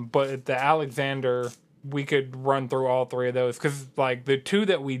 But the Alexander, we could run through all 3 of those. Because, like, the 2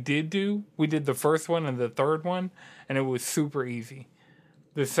 that we did do, we did the first one and the third one, and it was super easy.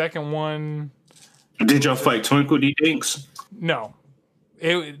 The second one... Did y'all fight Twinkle D Dinks? No.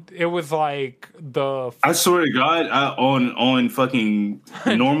 It was, like, the... I swear to God, on fucking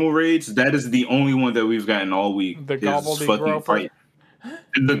normal raids, that is the only one that we've gotten all week. The Gobbledygook Groper.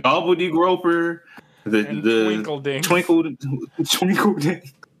 The Gobbledygook Groper. The Twinkle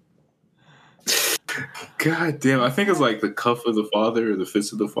Dink. God damn, I think it's like the Cuff of the Father or the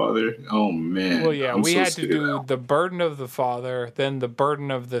Fist of the Father. Oh man. Well, yeah, we had to do the Burden of the Father, then the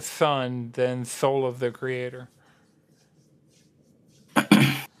Burden of the Son, then Soul of the Creator.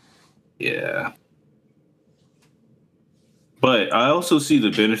 Yeah. But I also see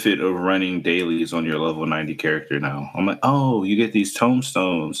the benefit of running dailies on your level 90 character now. I'm like, oh, you get these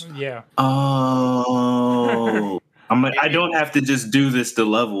tombstones. Yeah. Oh. I'm like, I don't have to just do this to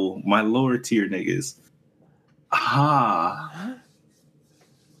level my lower tier niggas. Ah.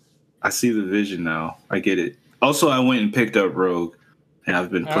 I see the vision now. I get it. Also, I went and picked up Rogue. And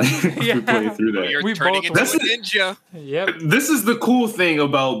I've been playing, playing through that. You're turning into a ninja. Yep. This is the cool thing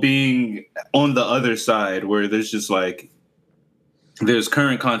about being on the other side, where there's just like, there's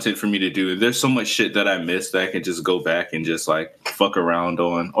current content for me to do. There's so much shit that I missed that I can just go back and just like fuck around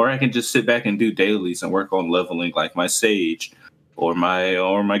on, or I can just sit back and do dailies and work on leveling like my Sage, or my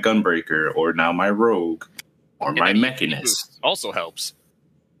Gunbreaker, or now my Rogue, or and my Mechanist. Also helps.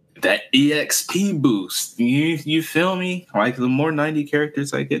 That EXP boost. You feel me? Like the more 90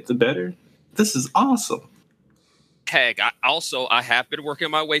 characters I get, the better. This is awesome. Heck, I have been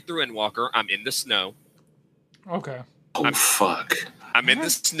working my way through Endwalker. I'm in the snow. Okay. Fuck. I'm in the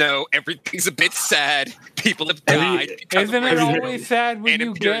snow. Everything's a bit sad. People have died. Isn't it always sad when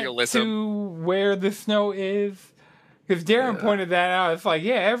you get to where the snow is? Because Darren pointed that out. It's like,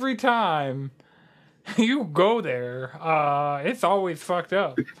 yeah, every time you go there, it's always fucked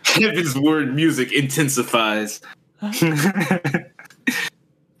up. Kevin's word music intensifies.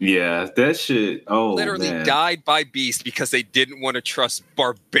 Yeah, that shit. Oh, literally man. died by beast because they didn't want to trust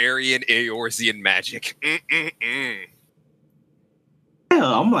barbarian Eorzean magic.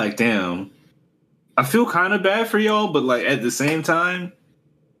 Yeah, I'm like, damn. I feel kind of bad for y'all, but like at the same time,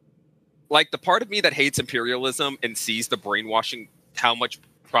 like the part of me that hates imperialism and sees the brainwashing, how much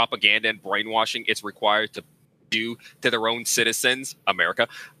propaganda and brainwashing it's required to do to their own citizens, America,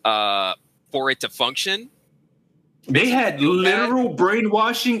 for it to function. They had literal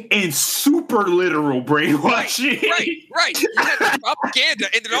brainwashing and super literal brainwashing. Right. You had the propaganda,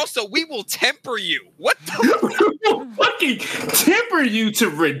 and then also we will temper you. What the we'll fucking temper you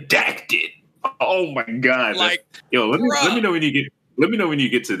to redacted. Oh my god! Like, yo, let me know when you get. Let me know when you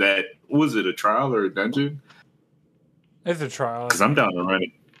get to that. Was it a trial or a dungeon? It's a trial. Because I'm down to run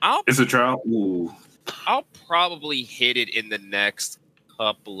it. It's a trial. Ooh. I'll probably hit it in the next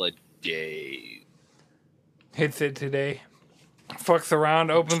couple of days. Hits it today. Fucks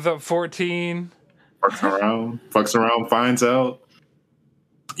around, opens up 14. Fucks around, finds out.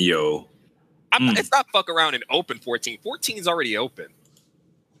 Yo. It's not fuck around and open 14. 14 is already open.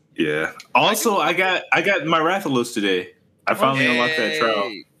 Yeah. Also, I got my Rathalos today. I finally unlocked that trial.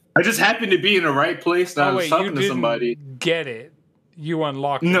 I just happened to be in the right place and I was talking to somebody. Get it. You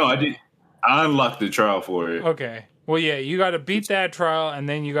unlocked it. No, I didn't. I unlocked the trial for it. Okay. Well, yeah, you got to beat that trial and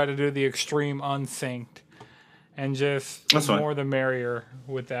then you got to do the extreme unsynced. And just the more the merrier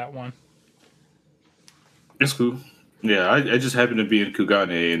with that one. It's cool. Yeah, I just happened to be in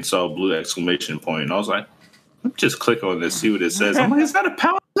Kugane and saw a blue exclamation point. And I was like, let me just click on this, see what it says. I'm like, is that a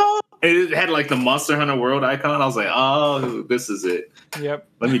power dog? It had like the Monster Hunter World icon. I was like, oh, this is it. Yep.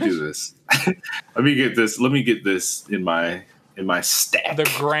 Let me do this. Let me get this in my stack.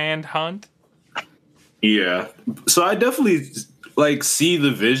 The Grand Hunt. Yeah. So I definitely like see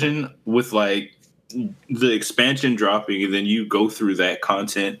the vision with like the expansion dropping, and then you go through that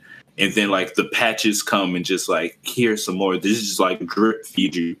content, and then like the patches come and just like here's some more. This is just like drip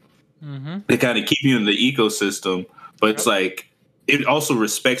feed you. Mm-hmm. They kind of keep you in the ecosystem, but it's like it also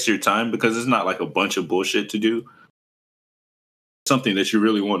respects your time because it's not like a bunch of bullshit to do. Something that you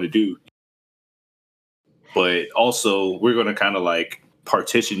really want to do. But also we're going to kind of like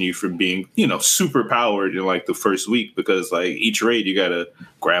partition you from being, super powered in like the first week, because like each raid you got to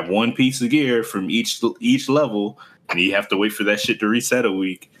grab one piece of gear from each level, and you have to wait for that shit to reset a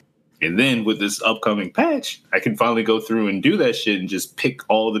week. And then with this upcoming patch, I can finally go through and do that shit and just pick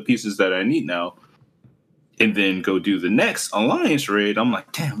all the pieces that I need now. And then go do the next Alliance raid. I'm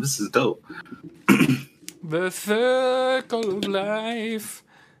like, damn, this is dope. The circle of life.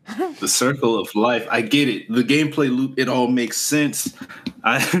 The circle of life. I get it. The gameplay loop, it all makes sense.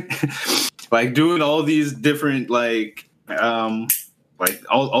 I like doing all these different like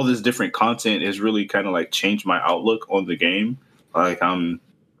all this different content has really kind of like changed my outlook on the game. Like I'm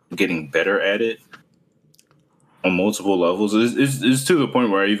getting better at it on multiple levels. It's to the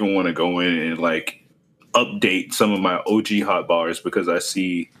point where I even want to go in and like update some of my OG hotbars because I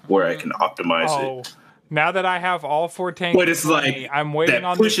see where I can optimize it. Now that I have all 4 tanks, but it's like I'm waiting that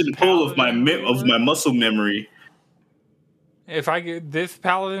on push and pull of my muscle memory. If I get this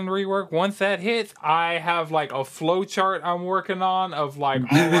Paladin rework, once that hits, I have like a flow chart I'm working on of like,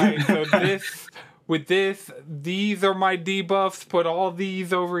 all right, so these are my debuffs. Put all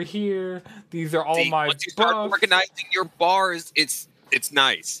these over here. These are all my once you start buffs. organizing your bars, it's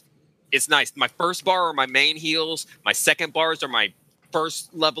nice. It's nice. My first bar are my main heals. My second bars are my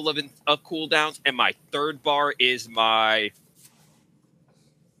first level of cooldowns, and my third bar is my.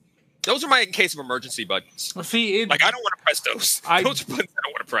 Those are my in case of emergency buttons. See, I don't want to press those. Those are buttons I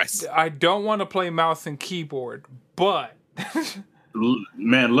don't want to press. I don't want to play mouse and keyboard, but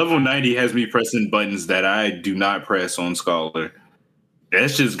man, level 90 has me pressing buttons that I do not press on Scholar.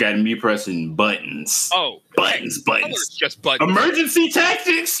 That's just got me pressing buttons. Oh, buttons. It's just buttons. Emergency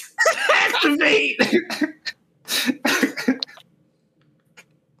tactics activate.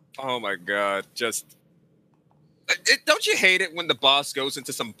 Oh my god! Don't you hate it when the boss goes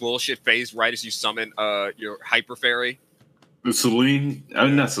into some bullshit phase right as you summon your Hyper Fairy? Celine,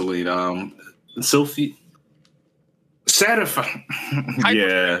 not Celine. Sophie. Satisfy.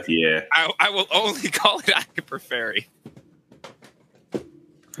 Yeah. I will only call it Hyper Fairy.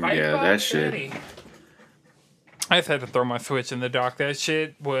 Yeah, that shit. I just had to throw my Switch in the dock. That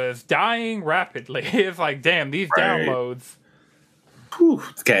shit was dying rapidly. It's like, damn, these downloads. Whew,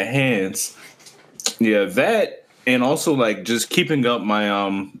 it's got hands. Yeah, that, and also like just keeping up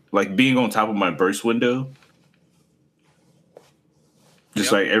my like being on top of my burst window.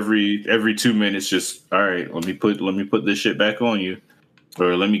 Just like every 2 minutes, just all right. Let me put this shit back on you,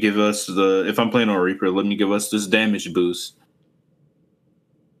 or let me give us if I'm playing on Reaper, let me give us this damage boost.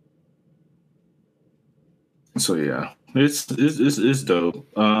 So yeah, it's dope.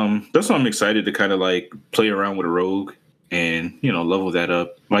 That's why I'm excited to kind of like play around with a rogue and level that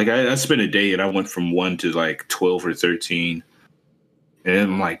up. Like I spent a day and I went from 1 to like 12 or 13, and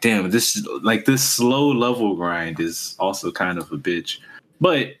I'm like, damn, this slow level grind is also kind of a bitch.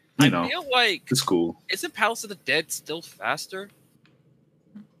 But I feel like it's cool. Isn't Palace of the Dead still faster?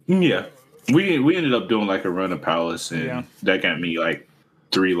 Yeah, we ended up doing like a run of Palace, and that got me like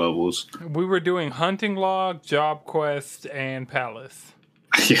 3 levels. We were doing hunting log, job quest, and Palace.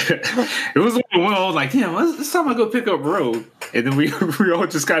 Yeah, it was like one. I was like, damn, it's time I go pick up Rogue, and then we all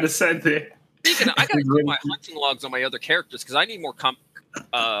just kind of sat there. Speaking of, I gotta do my hunting logs on my other characters because I need more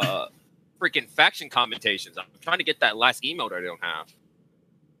freaking faction commentations. I'm trying to get that last emote I don't have.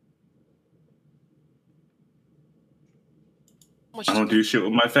 I don't do shit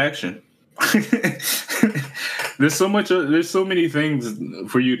with my faction. There's so many things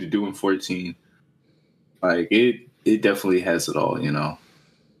for you to do in 14. Like it definitely has it all,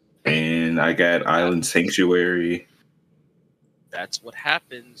 And I got Island Sanctuary. That's what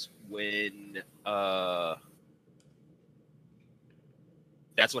happens when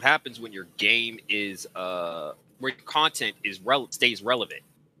your game is where your content is stays relevant.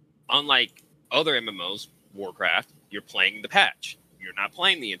 Unlike other MMOs, Warcraft, you're playing the patch. You're not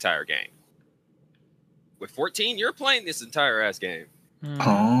playing the entire game. With 14, you're playing this entire ass game.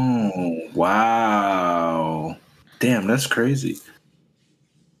 Oh, wow. Damn, that's crazy.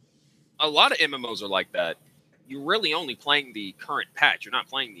 A lot of MMOs are like that. you're really only playing the current patch. You're not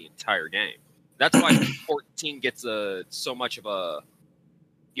playing the entire game. That's why 14 gets so much of a,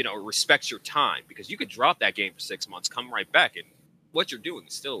 respects your time, because you could drop that game for 6 months, come right back, and what you're doing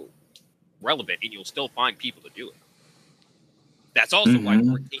is still relevant, and you'll still find people to do it. That's also why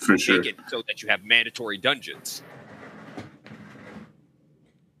 14 is making it so that you have mandatory dungeons.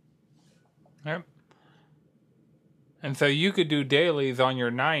 Yep. And so you could do dailies on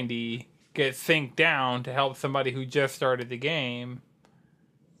your 90, get synced down to help somebody who just started the game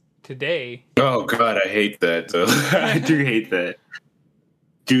today. Oh God, I hate that though. I do hate that.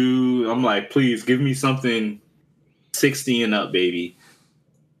 Dude, I'm like, please give me something 60 and up, baby.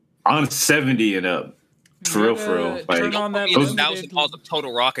 On 70 and up. For real. Like, turn on that $1,000 of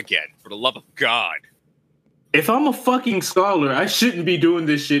Total Rock again, for the love of God. If I'm a fucking scholar, I shouldn't be doing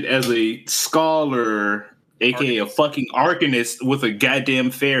this shit as a scholar, aka a fucking arcanist with a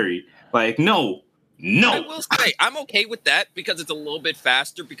goddamn fairy. Like, no. I will say, I'm okay with that because it's a little bit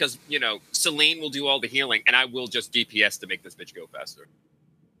faster because, Celine will do all the healing and I will just DPS to make this bitch go faster.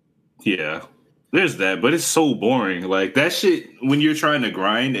 Yeah, there's that, but it's so boring. Like, that shit, when you're trying to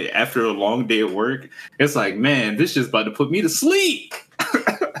grind after a long day at work, it's like, man, this shit's about to put me to sleep.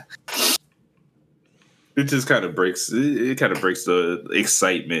 It just kind of breaks. It kind of breaks the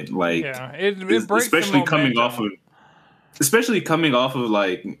excitement. Like, yeah, it breaks, especially coming off of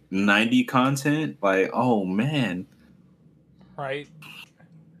like 90 content. Like, oh man, right?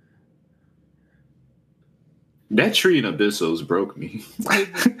 That tree in Abyssos broke me.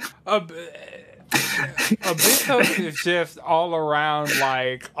 Abyssos is just all around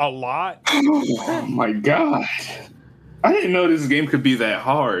like a lot. Oh my God. I didn't know this game could be that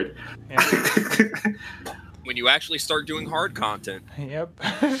hard. Yeah. When you actually start doing hard content. Yep.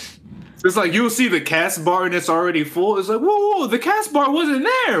 It's like you'll see the cast bar and it's already full. It's like, whoa, the cast bar wasn't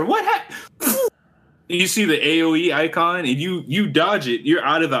there. What happened? You see the AoE icon and you dodge it. You're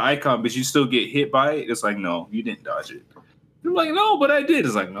out of the icon, but you still get hit by it. It's like, no, you didn't dodge it. I'm like, no, but I did.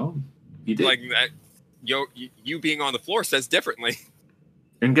 It's like, no, you did. Like that, you being on the floor says differently.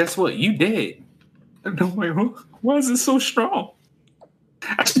 And guess what? You did. I'm like, why is it so strong?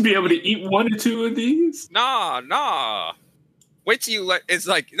 I should be able to eat 1 or 2 of these. Nah. Wait till it's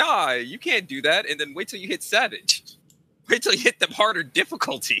like, nah, you can't do that. And then wait till you hit Savage. Wait till you hit the harder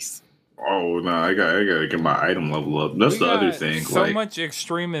difficulties. Oh, no, I gotta get my item level up. That's the other thing. So much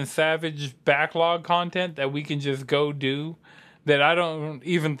Extreme and Savage backlog content that we can just go do that I don't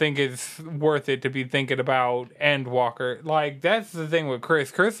even think it's worth it to be thinking about Endwalker. Like, that's the thing with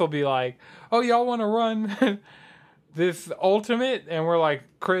Chris. Chris will be like, oh, y'all want to run this Ultimate? And we're like,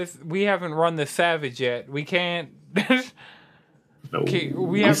 Chris, we haven't run the Savage yet. We can't... No,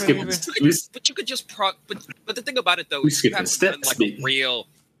 we haven't even... But you could just... But the thing about it, though, is you haven't done like a real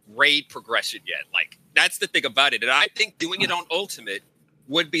raid progression yet. Like, that's the thing about it. And I think doing it on Ultimate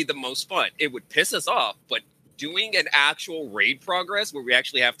would be the most fun. It would piss us off, but doing an actual raid progress where we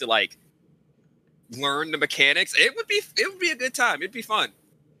actually have to, like, learn the mechanics, it would be a good time. It'd be fun.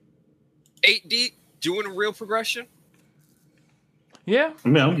 8D, doing a real progression? Yeah. I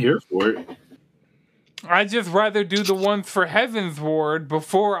mean, I'm here for it. I'd just rather do the ones for Heaven's Ward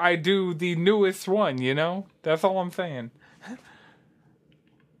before I do the newest one, you know? That's all I'm saying.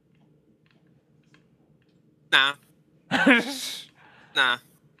 Nah. Nah.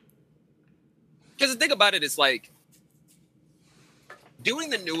 Because the thing about it is, like, doing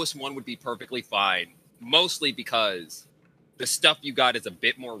the newest one would be perfectly fine, mostly because the stuff you got is a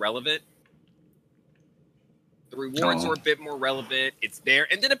bit more relevant. The rewards are a bit more relevant. It's there.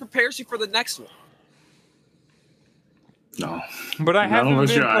 And then it prepares you for the next one. No. But I haven't been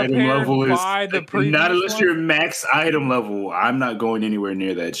prepared by the previous not unless one. you're max item level. I'm not going anywhere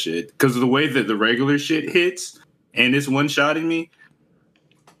near that shit. Because of the way that the regular shit hits and it's one-shotting me.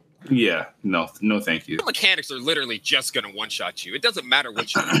 Yeah. No, thank you. The mechanics are literally just going to one-shot you. It doesn't matter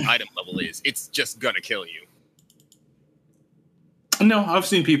what your item level is. It's just going to kill you. No, I've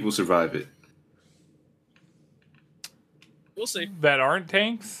seen people survive it. We'll see. That aren't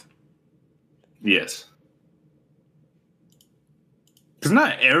tanks? Yes. Because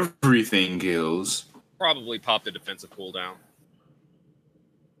not everything kills. Probably pop the defensive cooldown.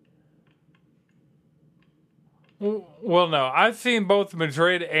 Well, no. I've seen both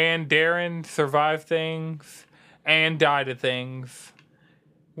Madrid and Darren survive things and die to things.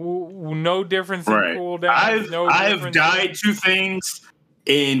 No difference in cooldown. I have died to things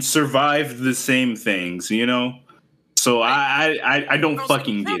and survived the same things, you know? So I don't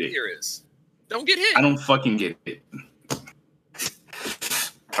fucking get it. Don't get hit. I don't fucking get it.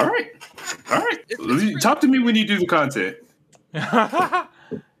 All right. Talk to me when you do the content.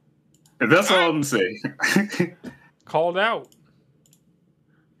 That's all I'm saying. Called out.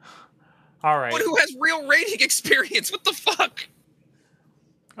 All right. Who has real rating experience? What the fuck?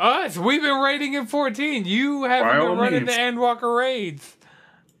 Us. We've been rating in 14. You haven't been running the Endwalker raids.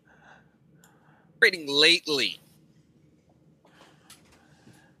 Rating lately.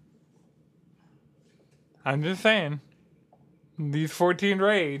 I'm just saying. These 14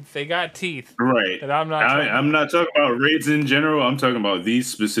 raids, they got teeth. Right. And I'm not talking about raids in general. I'm talking about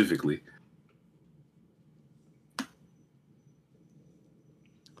these specifically.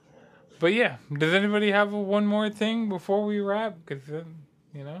 But yeah, does anybody have one more thing before we wrap? Because,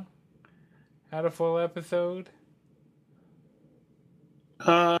 had a full episode.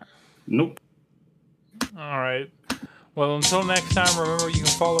 Nope. All right. Well, until next time, remember you can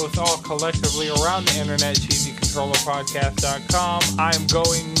follow us all collectively around the internet, cheesycontrollerpodcast.com. I'm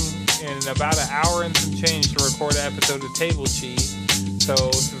going in about an hour and some change to record an episode of Table Cheese. So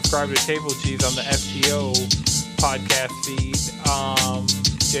subscribe to Table Cheese on the FGO podcast feed.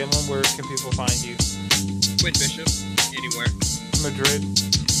 Jalen, where can people find you? Quinn Bishop, anywhere. Madrid.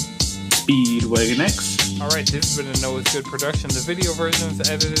 Speedwagon X. Alright, this has been a Noah's Good production. The video version is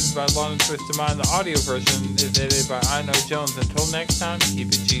edited by Lana Twisted Mind. The audio version is edited by I Know Jones. Until next time, keep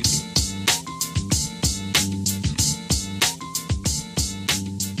it cheesy.